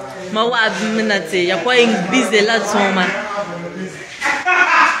ma wa minute ya kwa busy la toma.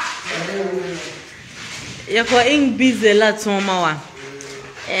 Ya kwa busy la toma wa.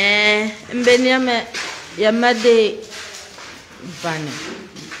 Mbeni ya made bane.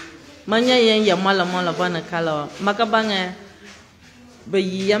 Manya yen ya mala bana kala. Makabanga be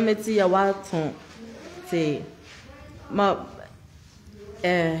yameti ya waton te ma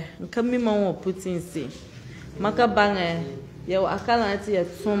nkami ma wo putin si. Makabanga ya akala ati ya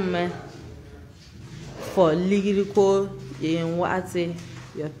tumme for ligiriko yen wate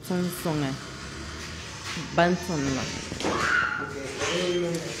ya tun songa banton la.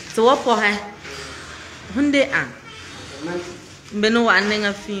 So what for her? Hunde an. Beno wa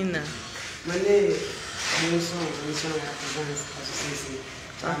nenga fina. Mane mission association.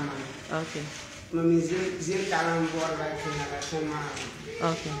 Okay. Mami zil kalam board la kina la kema.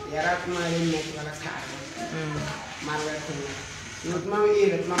 Okay. Yara kuma le nek wala ka. Marwa kina. Not mami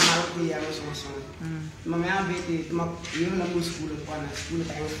ere ma mal ko ya so. Mami abeti ma yim la mu school ko na school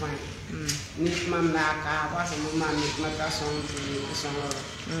ka fine. Nit mam na ka wa so mama nit ma ta so so.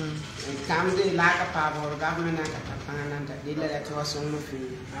 Kam de la ka pa bor government na ka panganan da de la to so mo fi.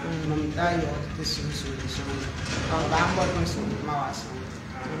 Mam ta yo te so. Ba mo ko so ma wa so.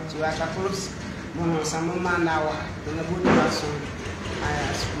 Ti wa ka kurus mo sa mo ma na wa na bu ta so.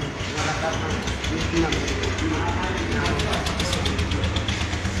 Aya school na ka pa nit na.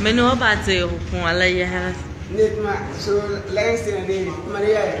 Meno abate hukun ala ya. Netma so last year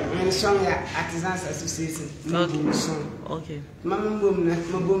Maria and song ya artisans association. Okay. Mama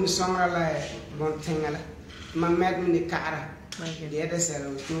boom song la bon tengala. Mama met me kara. Okay. The other side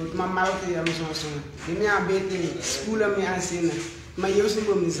mama malti ya song. Dimi abete school me ansina. Ma yosu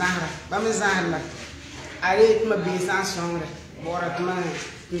boom zahra. Ba me zahra. Are ma bisa song re. Bora tuma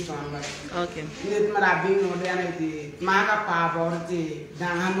Okay. Netma rabin no de the maga pa borti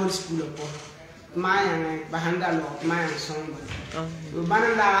dan hamor school po. Maya bahanda lo maya song.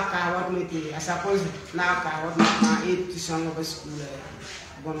 Bana la ka wat meti Asakulsi na ka wat ma 8 song of school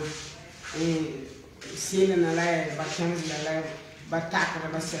bon sile na la ba chance la ba takra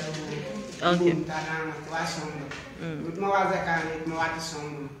ba se okay tarana wa song ma wa za ka ni ma wa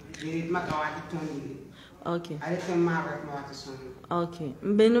song ni ma ka wa toni okay ale te ma wa song okay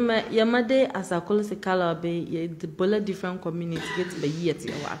mbenuma yamade Asakulsi kala be ye the bola different community get be yet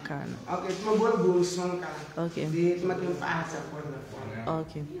ya wakana okay ma bol bo song kala okay di ma tin fa sa ko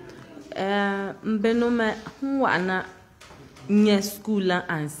okay mbenuma huana nye school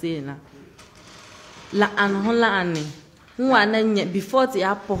ansena la an hola ani huana nye before ti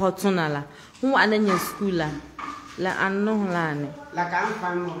apo hotuna la huana nye school la an no hola ani la ka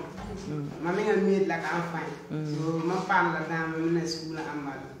fa mo mami nga meet la ka fa so ma pam la na ma na school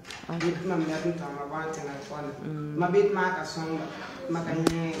amal bit ma me atin ta ma ba tena ko ma bit ma ka song ma ka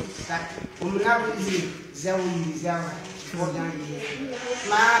nye sa na bizi zawi zawa for dan ye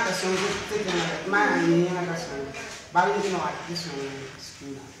ma ka song te tena ma ye na ka song ba ni no at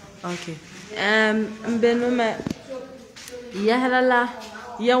school okay mbenuma yahrala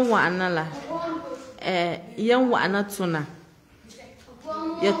yawana la yawana tuna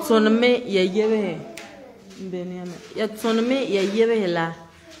ya tonme ya yebe mbenema ya tonme ya yebe la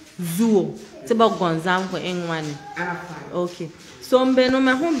zuo tiba gonzam ko enwani okay so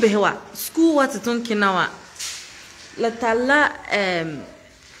mbenuma humbewa school what ton kinawa la tala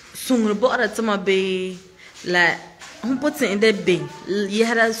sungro bora tama be la humpotin inde be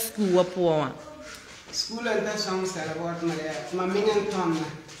yahra school wapo school anta song sala bora ma mingen ton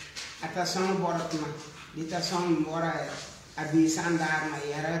ata song bora ma dita song bora abi sandar ma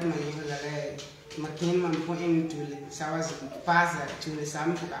yara ma yela le ma ken man po into le sawas pasa to le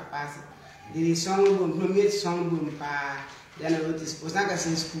sam ko pasa di song bom no met song bom pa dana rotis osanga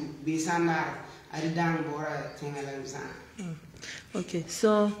sin school bi sandar ari dang bora tengalam sa okay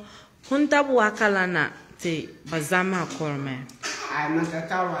so hunta wakala na te bazama korme I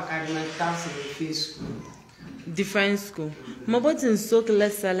mantatawa kadimata se school different school mabotin sok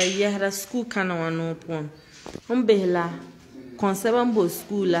lesala yahra school kana wano pon humbehla konsaban bo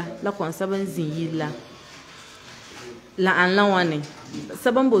school la konsaban zinyila la anla wane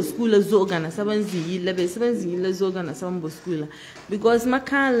saban bo school zo gana saban zinyila be saban zinyila zo gana saban bo school because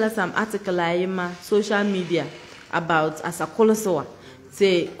makan la some article ayima social media about Asakulsi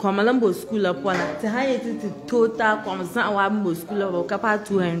say Kwamalambo school upon the highest total comes out Wambo school of Kappa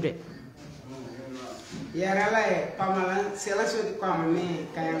 200. Yarala Pamela, Selection come me,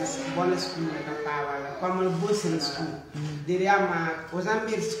 Kayans bonus school like a power, Pamal Bosin school. The Yama was a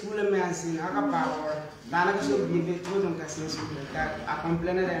mid school mass in Akapower, Dana should be the Tudum Cassin school that a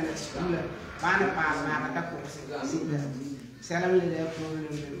complainant and a school, Banapa, Manaka, Salamly their problem.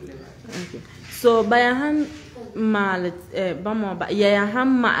 So by a hand mal bamo ba ya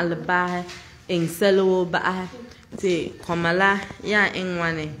ham mal ba en selo ba te komala ya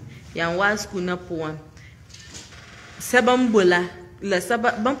enwane ya wa school na po seban bola la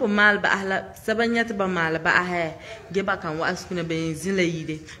saba ban po mal ba ahla saba nyat ba mal ba ah ge ba kan wa school na benzin la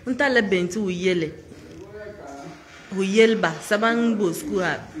yide unta la benti u yelba saban bo school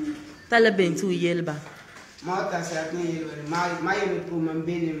ta la benti u yelba ma ta sa ni ma yele po man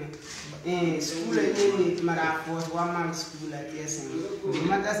bene school ni mara fo wa man school yes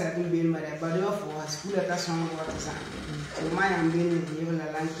ma ta sa ni bene mara ba do fo school ta son wa ta sa so ma yam bene ni la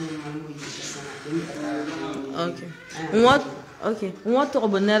lanki man mo yi sa na okay what to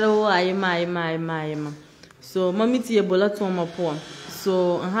bonero ayema so mami ti e bola to ma po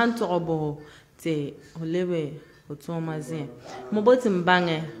so han to obo te olewe o to ma zin mo botim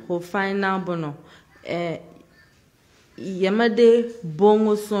bange ho final bono yamade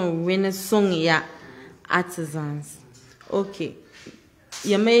bongo song win song ya artisans okay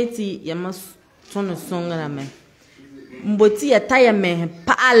yameti yamas tono song na me mboti ya taya me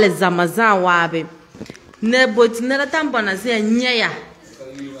pa ale zamazan wabe ne boti ne tambo na se nyaya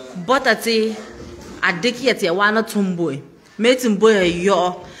botati adeki yete wana tumboy metin boy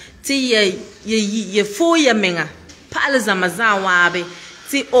yo ti ye fo ya menga pa ale zamazan wabe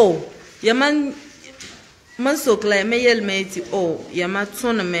ti o yaman man so kla me yel me ti o yama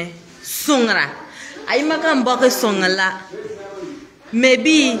tono me sungra ay makan bok songala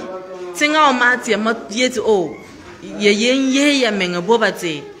maybe tinga o mati ma yeti o ye ya menga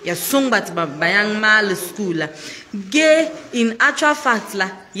bobati ya sungbat bayang mal school ge in actual fact la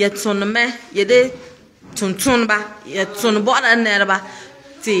ya tonme ye de tuntun ba ya ton boda nerba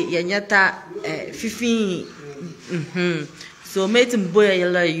ti ya nyata 15 so metin boy ya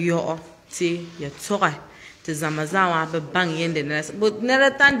la yo ti ya toka ti zamazawa be bang yende nes but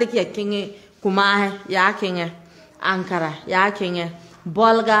nera tan de ya kinge kuma ya kinge ankara ya kinge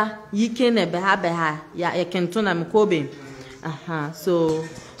bolga yikene beha ya kentuna mkobe so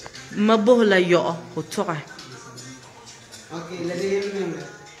mabohla yo hotora okay la de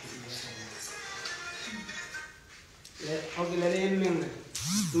menga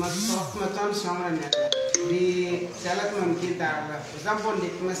ma tan songra ne di salak man kita example de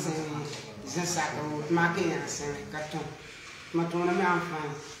ma sen saka ma ke ya sen katon ma ton na me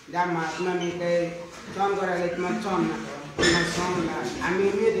enfant da ma me ke ton gora le ma ton ma son la ami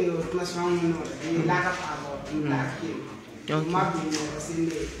me de ma son no la ka pa bo la ki ma bi no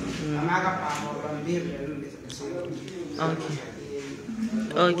sinde ma ka pa bo ran de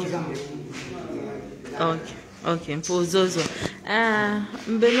okay mpozozo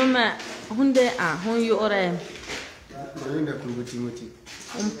mbenuma hunde hon yo ore Mayunda Timothy.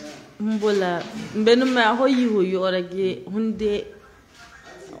 Mbola mbenuma ho yi ho yo ore ge hunde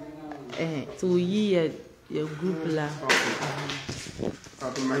to yi ya group la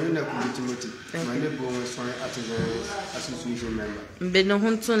Mayunda Timothy. My Bongo Soe Artisan Association member. Mbeno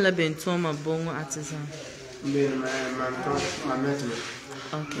hunton la bento ma bongo artisan. Mbeno ma metro.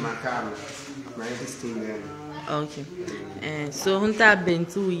 Okay. Ma caro. My existing there. Okay. So hunta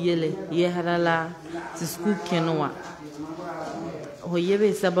bentu yele ye harala to school kenwa. Ho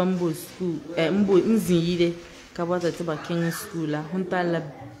yebe sabambo school mbo nziyire kabata tiba king school la hunta la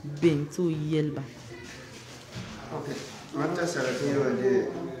bentu yelba. Okay. Mata saratiro de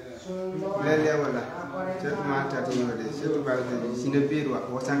lele wala. Tet mata tino de setu ba de sinebirwa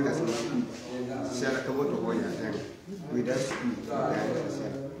wasanga sini. Sala kaboto hoya tang. With us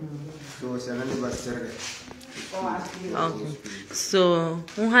so sala ni ba serga. Okay. So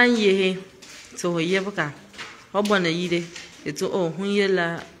unhan ye to yebka obona yide eto hunye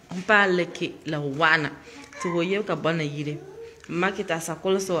la mpaleke la wana to yebka bona yide market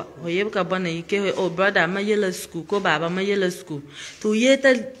Asakulsi so yebka bona yike brother ma yela school ko baba ma yela school to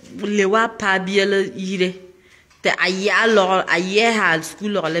yeta lewa pa biela yide te aya lo aye ha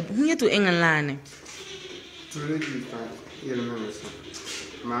school lo le hunye to englane to really yelma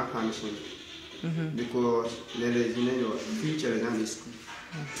ma function. Because there is no future in the school.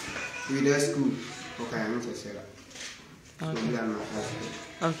 With the school, okay, I'm not sure.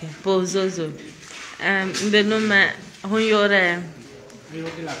 Okay, Pozozo. The number who you're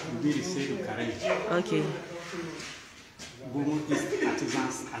okay. Bongo District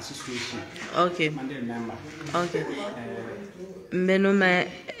Artisans Association. Okay. Mandel member. Okay. The number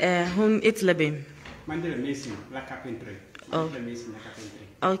whom it's labim. Mandel Mason, la carpentry. Mandel Mason, la carpentry.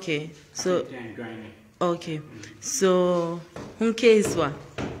 Okay, so okay, so hun keswa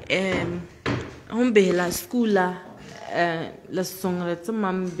hun be la school la songre to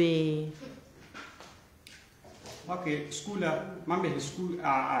mambe. Okay, school mambe school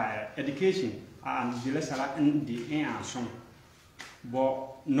education and the lesala in the song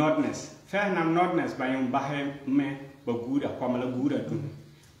bo nordness fair nam nordness by yon bahe me ba guda kwamala guda tu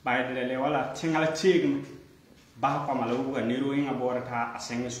by the le wala tingala chegm ba kwa malawu ga nero inga borata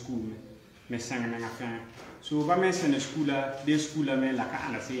asenga school me senga nga fa so ba me sene schoola de schoola me la ka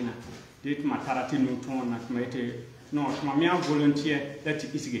ana sena de matara te no ton na mete no ma me volunteer that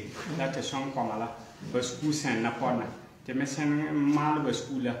isige that song kwa mala ba school sen na kona te me sen mal ba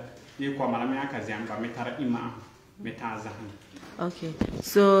schoola de kwa mala me aka zamba me tara ima me ta zahani. Okay,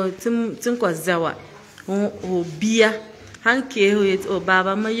 so tim kwa zawa o bia hanke ho yet o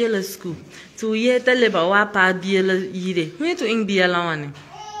baba ma yela school to yeta leba wa pa bia la yire hu to ing bia la wane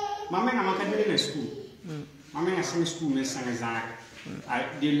mama nga makadile na school mama nga sing school me sang za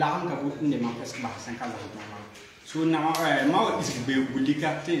de la nga bu ne ma pas ba sang ka la so na ma is be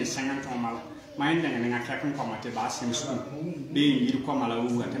bulika te sang to ma ma inde nga ka kan ko ma te ba sing school be yiri ko mala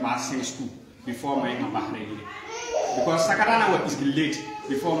wu te ba sing school before ma nga ba yire because sakarana wa is late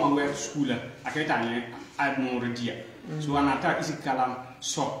before ma went to school aketa ne ad no redia so anata is kalam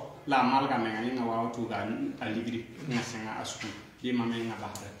so la malga me nga wa to ga aligri nga sanga a school de ma me nga ba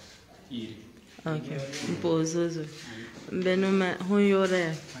yire. Okay, mpozozo benoma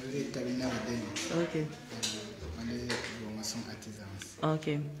hoyore. Okay.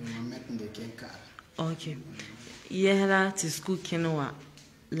 Okay. Okay. Yehra to school kenwa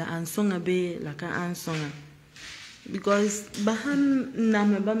la ansonga be la ka ansonga because baham na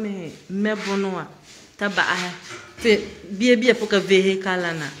me ba me bonwa taba te bia poka vehe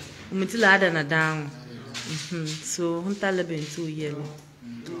kala na umutila ada na down so huntala ben tu yelo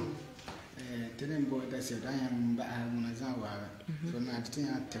Tenen boy that said I am Munazawa, so not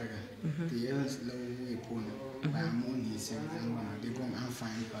Trigger. The years low pony, by moon he said, they go and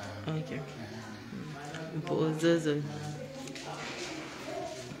find. Okay. Zozo.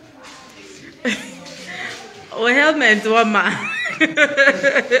 Oh, helmet, Wama.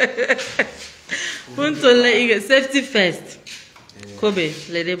 Punto safety first. Kobe,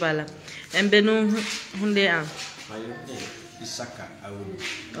 Lady Bala. And Benu Hunde. Isaka, I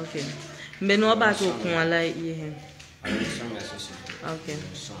will. Okay. Beno ba to kun ala ihe. Okay.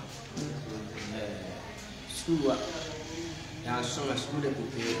 School ya soma school de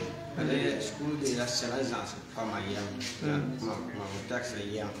Pupeelom. Ale school de la salazans kama yam. Ma tax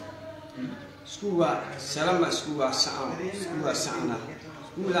yam. School salama school sa'am. School sa'ana.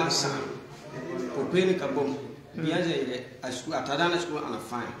 School la sa'am. Pupeelom ka bom. Biaje ile a school atadana school ana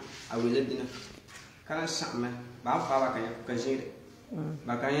fine. I will let dinner. Kala sa'am ba fa ba ka jire.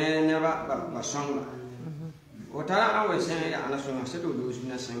 Bakanya never but song. What I was saying, I was set to do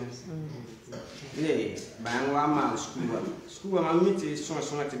nothing. Nay, Bangwa mal school, my meeting is so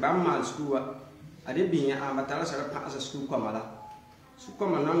at the Bama school. I did being a batalas at a pass a school commander. So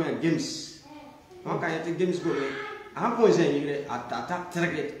come on, games. How can I take games go? I was saying at that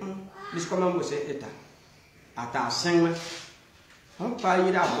target. This command was it at our singer. How far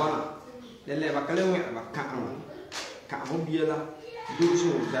you that one? The level of a can't those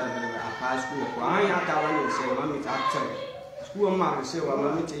who that are past school. I have say, Mammy, actually, school mark say,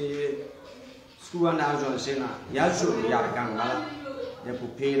 Mammy, school and I was on Sena, Yasu, Yarganga, the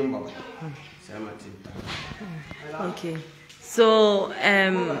Pupeelom. Okay, so,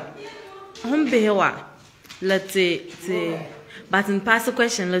 Humbewa, let's say, but in past the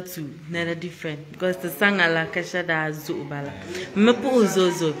question, let's do never different because the sang a la Kashada Zubala. Mepu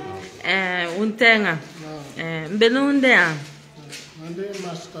Zozo, Untenga, Belundea. And then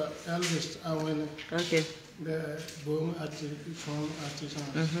Master Elvis Awen. Okay. The Bongo artisan.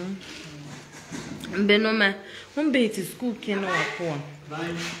 Benoma, one bait is school can or porn.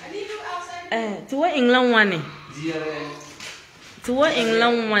 To what England one? To what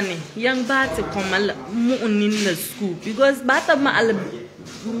England one? Young bat to come moon in the school because Bata Mal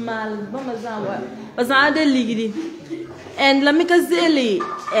Bamazawa was other league. And Lamika Zeli,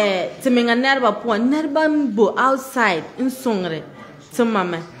 to make a nerva point, nerva bo outside in Songre. To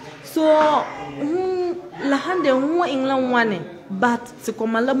mama. So, la hande one England one, but to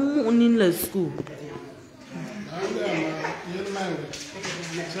come a moon in the school.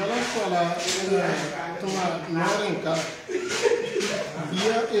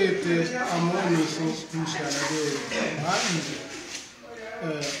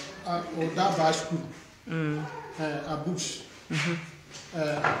 A bush, a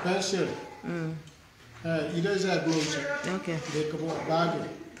pencil. It is a motion. Okay. They can walk bag.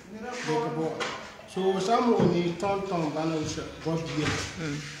 They can walk. So someone is ton balance Bob here.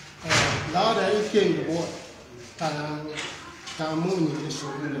 Now they came to walk. Tamuni is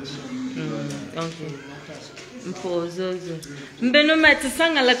okay. Mpozozo. Mbenuma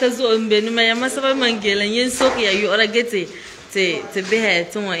tsanga la kazo mbenuma ya masaba mangela yenso ya you ora gete te be he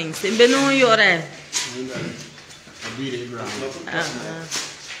to wan ing. Mbenu you ora.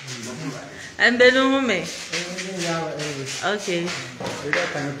 And then home. Okay.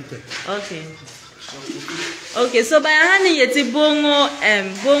 Okay. Okay, so by hand yeti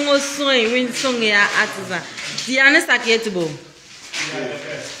bongo soe win song ya artisan. Diana saketibo.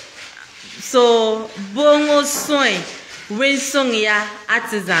 So bongo soe win song ya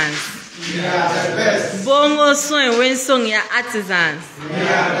artisans. Bongo soe win song ya artisans.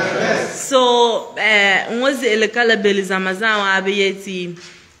 So was the kala belizamazan wa abiyeti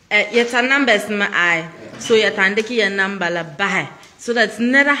yeta numbers ma I. So yatandeki ya number la bae. So that's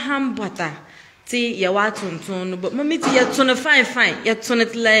never ham butter. See, you want to, but mommy, you're to fine. You're to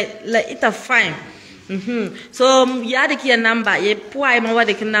like it a fine. So, you had a number, you poor, I'm what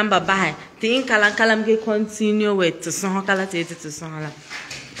the number by. Think Kalam get continue with to some calculate to some.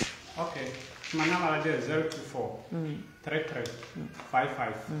 Okay, my number is 024 33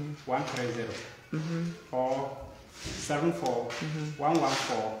 55 130 or 74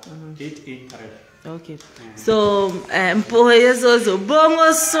 114 883. Okay. So,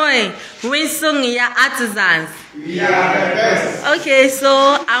 Bongo Soe, we sung ya artisans. We are the best. Okay,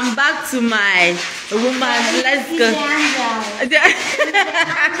 so I'm back to my woman. Let's go.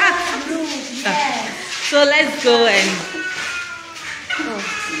 So let's go and.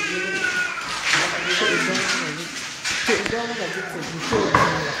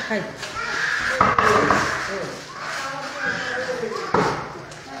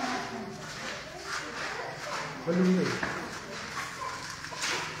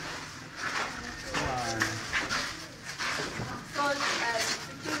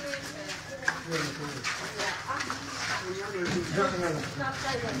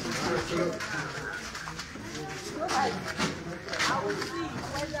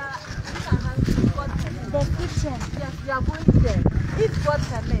 The kitchen. Yes, we are going there. If God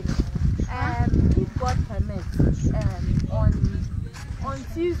permits, on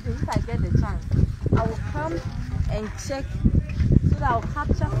Tuesday, if I get the chance, I will come and check so that I'll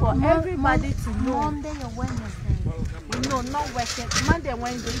capture for everybody to know. Monday or Wednesday? No, not working. Monday and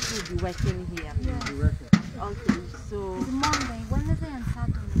Wednesday will be working here. Yes. Okay, so It's Monday, Wednesday and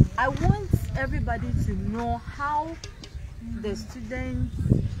Saturday. I want everybody to know how the students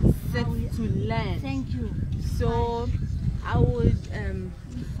set to learn. Thank you. So I will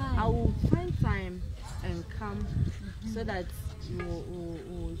find time and come so that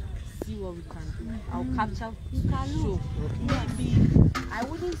we'll see what we can do. I'll capture show. Maybe I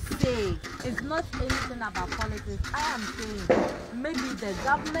wouldn't say it's not anything about politics. I am saying maybe the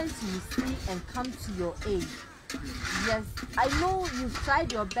government will see and come to your aid. Yes, I know you've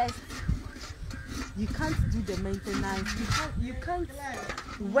tried your best. You can't do the maintenance. You can't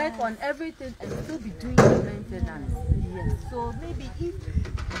work on everything and still be doing the maintenance. Yes. So maybe if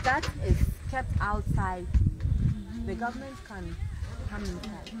that is kept outside, the government can come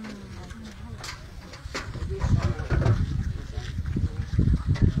inside.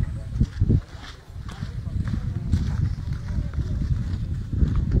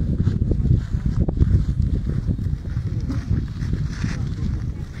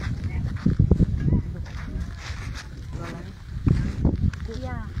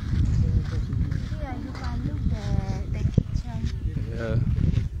 Yeah. Here you can look the kitchen. Yeah.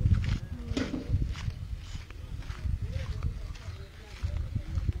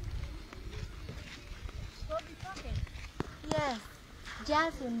 Yes.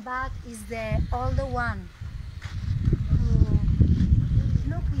 Just in back is the older one.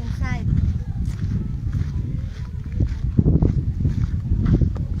 Look inside.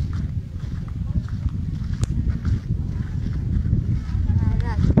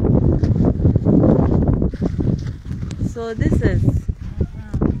 So this is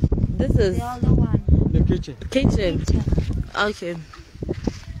The older one. The kitchen. kitchen. Okay.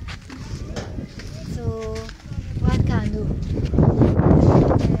 So what can do?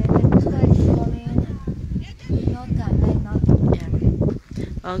 The sky is coming. Not can not.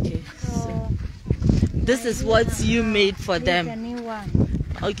 Okay. So This is what you made for the them. new one.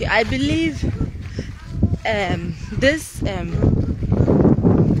 Okay, I believe this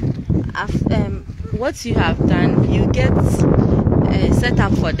what you have done, you get set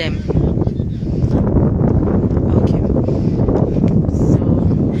up for them. Okay. So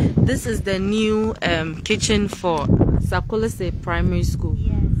this is the new kitchen for Asakulsi Primary School.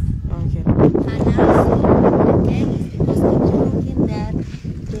 Yes. Okay. And also, okay, because I'm looking that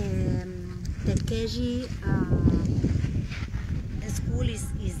the KG school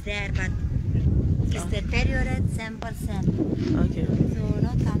is there, but it's deteriorated 10%. Okay. So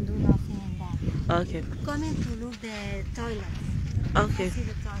not can do nothing in that. Okay. Coming to look the toilet. Okay. See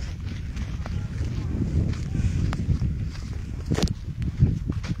the toilet.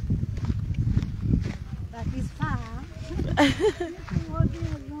 I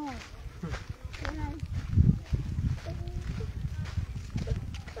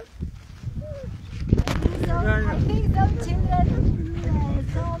think some children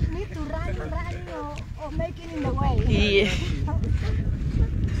so need to run or make it in the way. Yeah.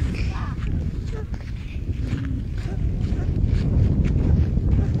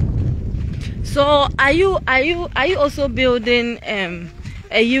 So are you also building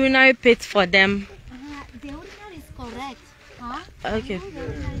a urinary pit for them? The urinary is correct. Huh? Okay. The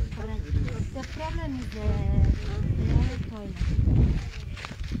urinary is correct. The problem is the other toilet.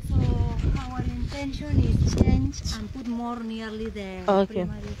 So our intention is change and put more nearly the Okay.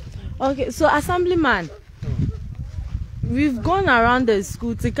 primary school. Okay, so Assemblyman, we've gone around the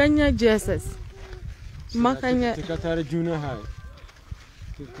school to Kenya JSS. Makanya. Tikatari Junior High.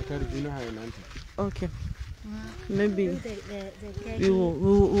 Tikatari Junior High, Nanti. Okay. Maybe The we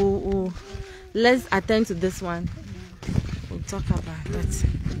will let's attend to this one. We'll talk about that.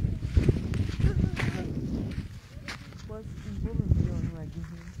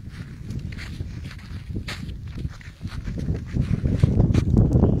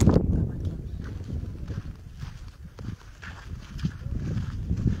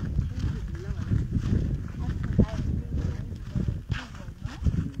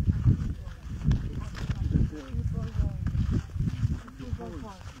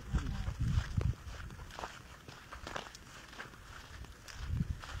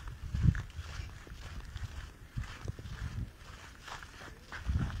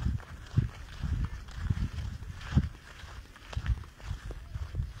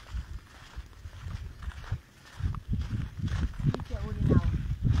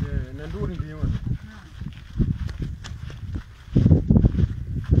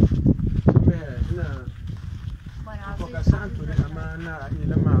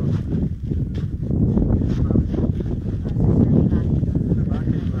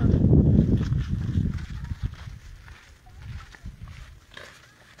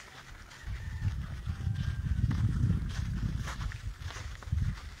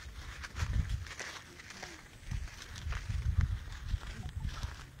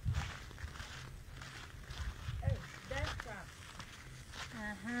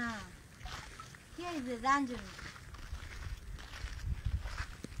 Here is the dungeon.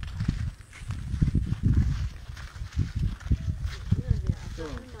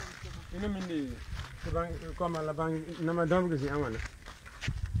 Ina mindi bang ko mala bang nama dom gisi amana.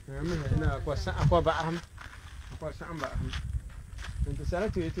 Ina ko ba aham. Ko sa amba aham. Enta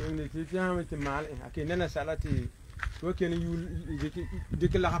salati eti ene ti am ti mal ake nana salati to ken yu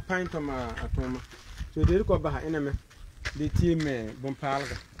dike la hapain to ma atoma. So de ko ba ina me de ti me bon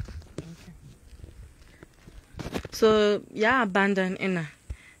palga. So yeah, abandon ina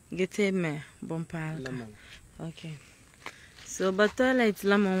get me bon palga. Okay. So but toilet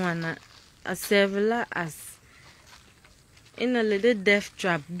la wana a sevela as in a little death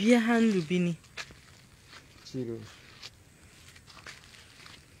trap behind Lubini. Zero.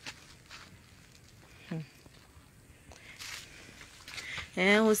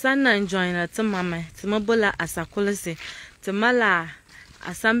 Hosanna enjoying at mama, to Mabola Asakulsi, to Mala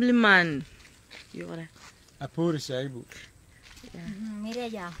Assemblyman. You're a poor Saibu.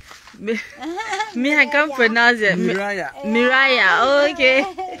 Mireya. Me, I can't pronounce it. Miraya. Okay.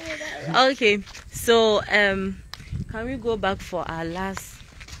 Okay. So, can we go back for our last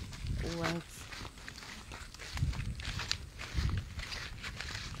words?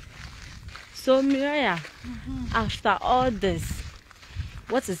 So, Miraya, after all this,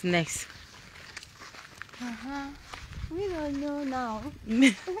 what is next? We don't know now.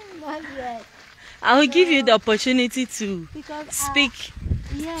 Not yet. I will give you the opportunity to Because, speak,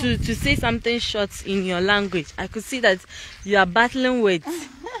 yes. to say something short in your language. I could see that you are battling with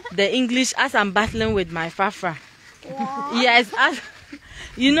the English as I'm battling with my Fafra. Yeah. Yes,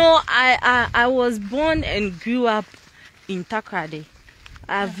 you know, I was born and grew up in Takrade.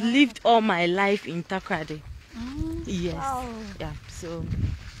 I've lived all my life in Takrade. Yes. Wow. Yeah. So,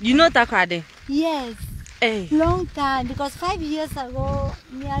 you know Takrade? Yes. Hey. Long time, because 5 years ago,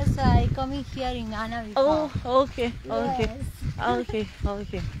 me also I coming here in Ghana before. Oh, okay, okay, Yes. okay,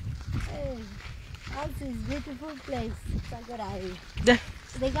 okay. Hey, also is beautiful place, Sakurai. The-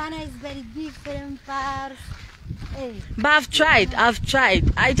 The Ghana is very different parts. Hey. But I've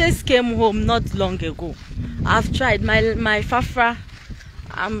tried. I just came home not long ago. I've tried. My Fafra,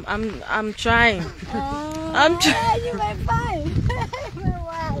 I'm trying. I'm trying. You may find.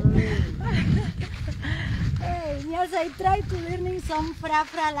 Hey, yes, I tried to learning some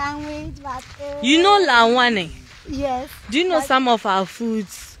Frafra language, but You know Lawane? yes. Do you know but- some of our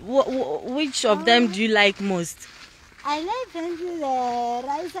foods? Which of them do you like most? I like plenty the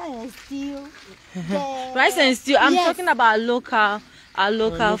rice and stew. Rice and stew. I'm yes. talking about our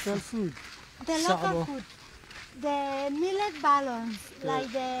local food. The local food. The millet balance,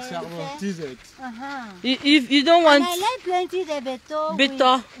 like the You don't want. And I like plenty the beto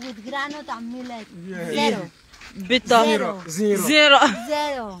with granite and millet. Yeah. Zero. Zero.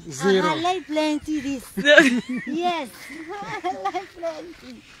 I like plenty this. Yes, I like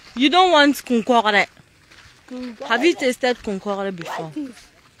plenty. You don't want kunkore. Have you tasted kunkore before?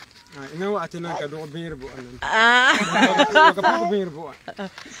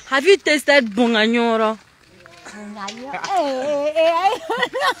 Have you tasted bonganyoro?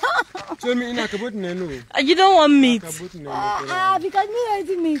 You don't want meat. Because me don't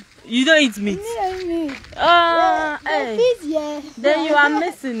eat meat. You don't eat meat. Me don't eat meat. Hey. Fish, yeah. Then you are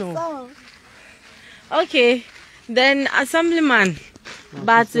missing. So. Okay. Then Assemblyman,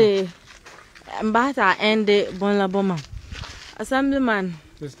 but I end bon la boma. Assemblyman.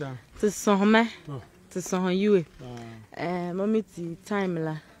 Sister. To some to some you. Mommy time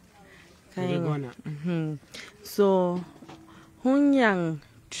la. So hunyang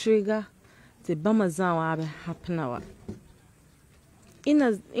trigger the bamazawa happen in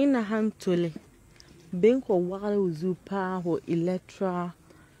a hand tole benko wale uzupa ho electoral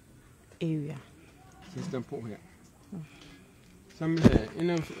area system po here some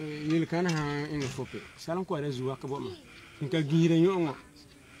in you can have in fope salam ko rezu akabo ma nka gire nyonga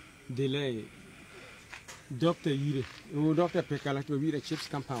delay doctor yire o doctor pekala to bi chips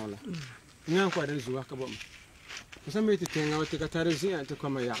compound la ngan ko rezu akabo ma some me to tenga o te katare zia te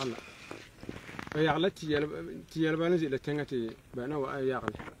koma yagla yagla ti yel bana zile tenga te bana wa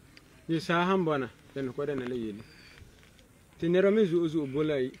yagla ni sa hambana den ko den le yini ti nero me zu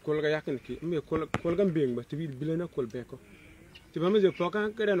bolay kolga yakin ki me kolga beng ba ti bi bilena kolbeko ti ba me je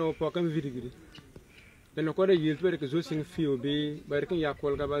pokan kada no pokan virigiri den ko de yel to ke zo sing fio be ba rekin ya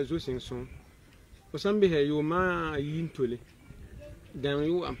kolga ba zo sing son o sambe he yo ma yin tole dan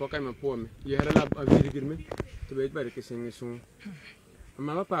yu am pokan ma pome yera la virigiri me to be ba ke sing son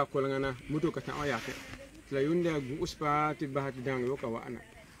amma pa kolga na muto ka ta o yake la yunda gu uspa ti ba ti dan yo ka wa ana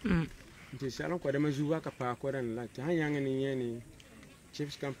ti salon ko da mazuwa ka pa ko ran la ta hanyang ni yeni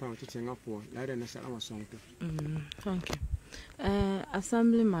chips compound ti tenga po la da na salama sonto thank you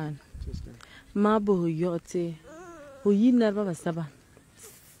Assemblyman mabo yote who you never basaba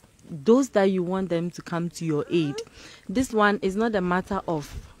those that you want them to come to your aid. This one is not a matter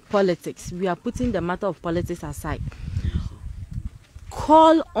of politics. We are putting the matter of politics aside.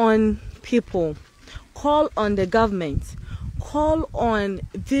 Call on people, call on the government, call on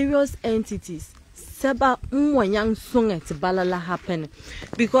various entities. Seba mwanyang sunget balala happen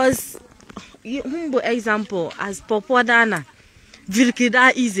because humbo example as Popodana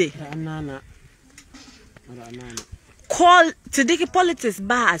Vilkida easy. Call to take politics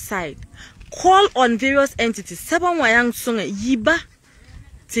bar aside. Call on various entities. Seba mwanyang sunget yiba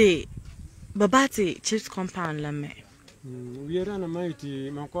te babate chips compound lame. We are on a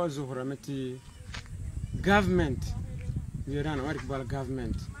mighty Mankozo Rameti government. We are on a what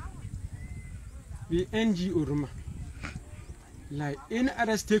government. We NGO Ruma. Like any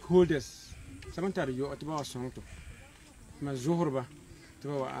other stakeholders. Samantha, you at about song to Mazohorba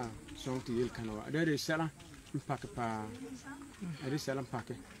to a song to Yilkanawa. There is Salah Mpaka. There is Salam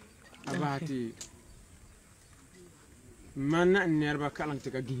Pake. About the man and nearby Kalang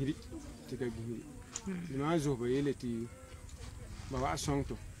take a giri. Take a giri. The Mazoba Yeleti Bawa song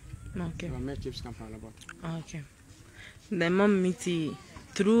to. Okay. Make chips come about. Okay. The mom meeting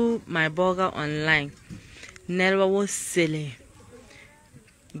through my blogger online. Never was silly.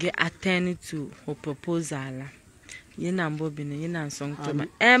 Get attended to her proposal. You know, Bobby, you know, song to me.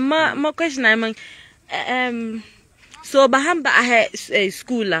 My question, I mean, so Bahamba I had a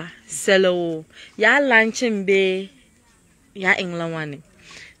schooler, sello, ya lunching be ya England one.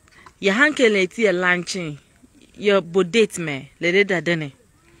 Ya hankel leti a lunching, your bodate me, lady da dene.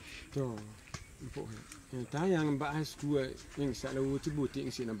 So, young by school in Salo to boot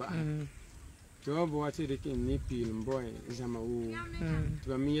things in a bar. To avoid the king, Pupeelom boy, Zamau,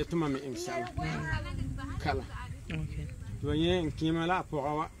 to a mere to mammy in Sal color. To a young Kimala for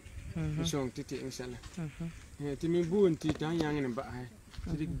our song titty in Sala. To me, boo and tea, young in a bar.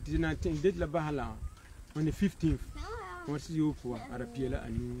 Did not think did la Bahala on the 15th. What's you for a Pila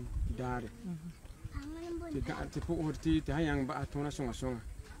and you died. To put her tea, the young bar tona song.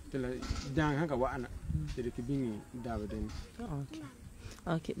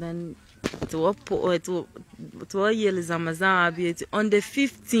 Okay, then to year Zamazama be on the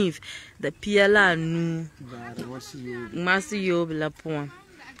 15th, the PLA nu Master Yob Lapon.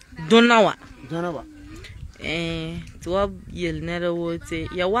 Donawa. to yel nera wote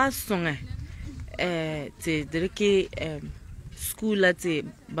ya wasonga te dereke school ate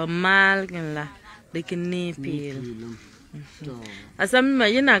ba mal la de kene pil asam ma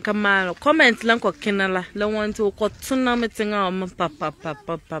yina kamal comment lan ko kinala la want to ko tuna metinga o papa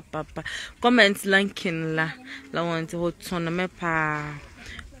comment lan kinla la want to tuna me pa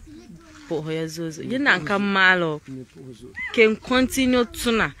po hoyazuzu yina kamalo can continue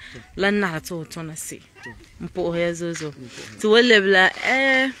tuna la na to tuna si mpo hoyazuzu to lebla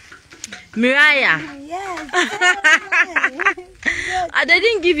Miraya. Yes. I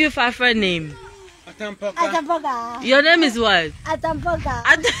didn't give you Fafa name. Atampoga. Your name is what? Atampoga.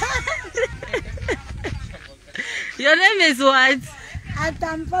 Your name is what?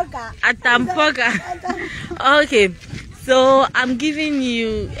 Atampoga. Atampoga. Okay. So I'm giving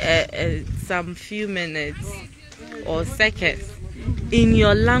you some few minutes or seconds in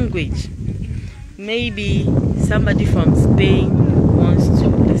your language. Maybe somebody from Spain wants to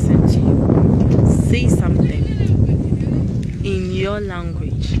listen to you. Say something in your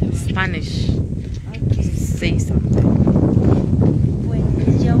language, Spanish. Okay. Say something. Pues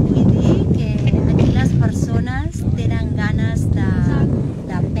jo vull dir que aquí les persones tenen ganes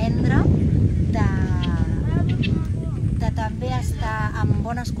d'aprendre, de també estar en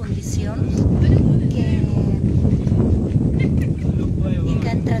bones condicions i que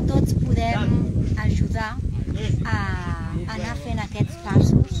entre tots podem ajudar a anar fent aquests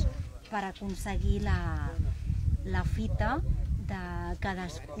passos per aconseguir la fita de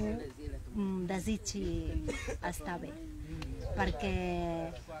cadascú desitgi estar bé, perquè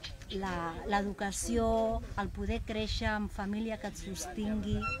l'educació, el poder créixer en família que et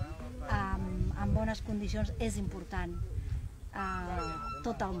sostingui en bones condicions és important a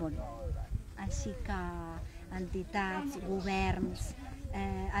tot el món. Així que entitats, governs,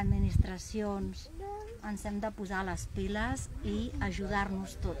 administracions, ens hem de posar les piles i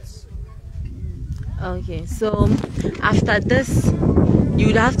ajudar-nos tots. Okay, so after this, you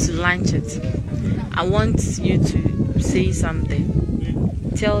would have to launch it. I want you to say something.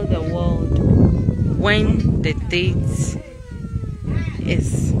 Tell the world when the date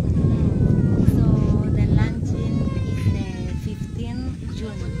is. So the launching is the 15th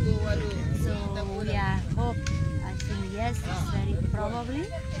June. So we are hope, I think yes, it's very probably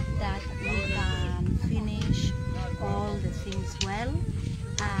that we can finish all the things well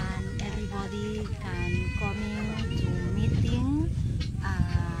and everybody can come in to meeting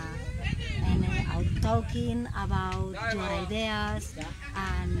and talking about your ideas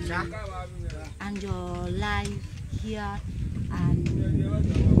and your life here and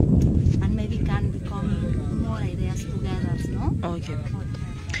maybe can become more ideas together, no?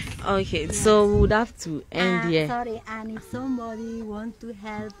 Okay, so we would have to end here. Sorry, and if somebody wants to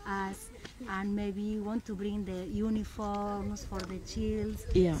help us and maybe want to bring the uniforms for the chills,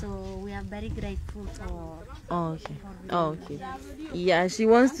 so we are very grateful for. Okay. Yeah, she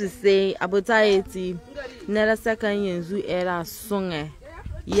wants to say about Haiti. Nera second yenzu era songe.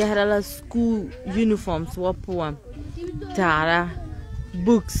 Yehra school uniforms wapuam. Tara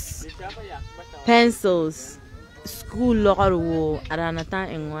books, pencils. School locker wo aranatan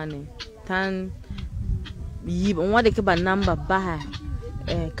engwane tan yi on de ke ba number ba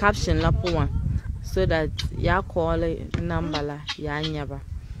caption la po so that ya call number la ya nyaba.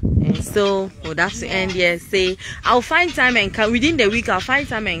 And so we'll have to end here. Say I'll find time and come within the week. I'll find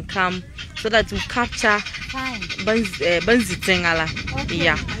time and come so that we capture banzi tengala.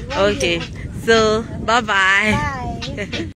 Yeah. Okay. So bye.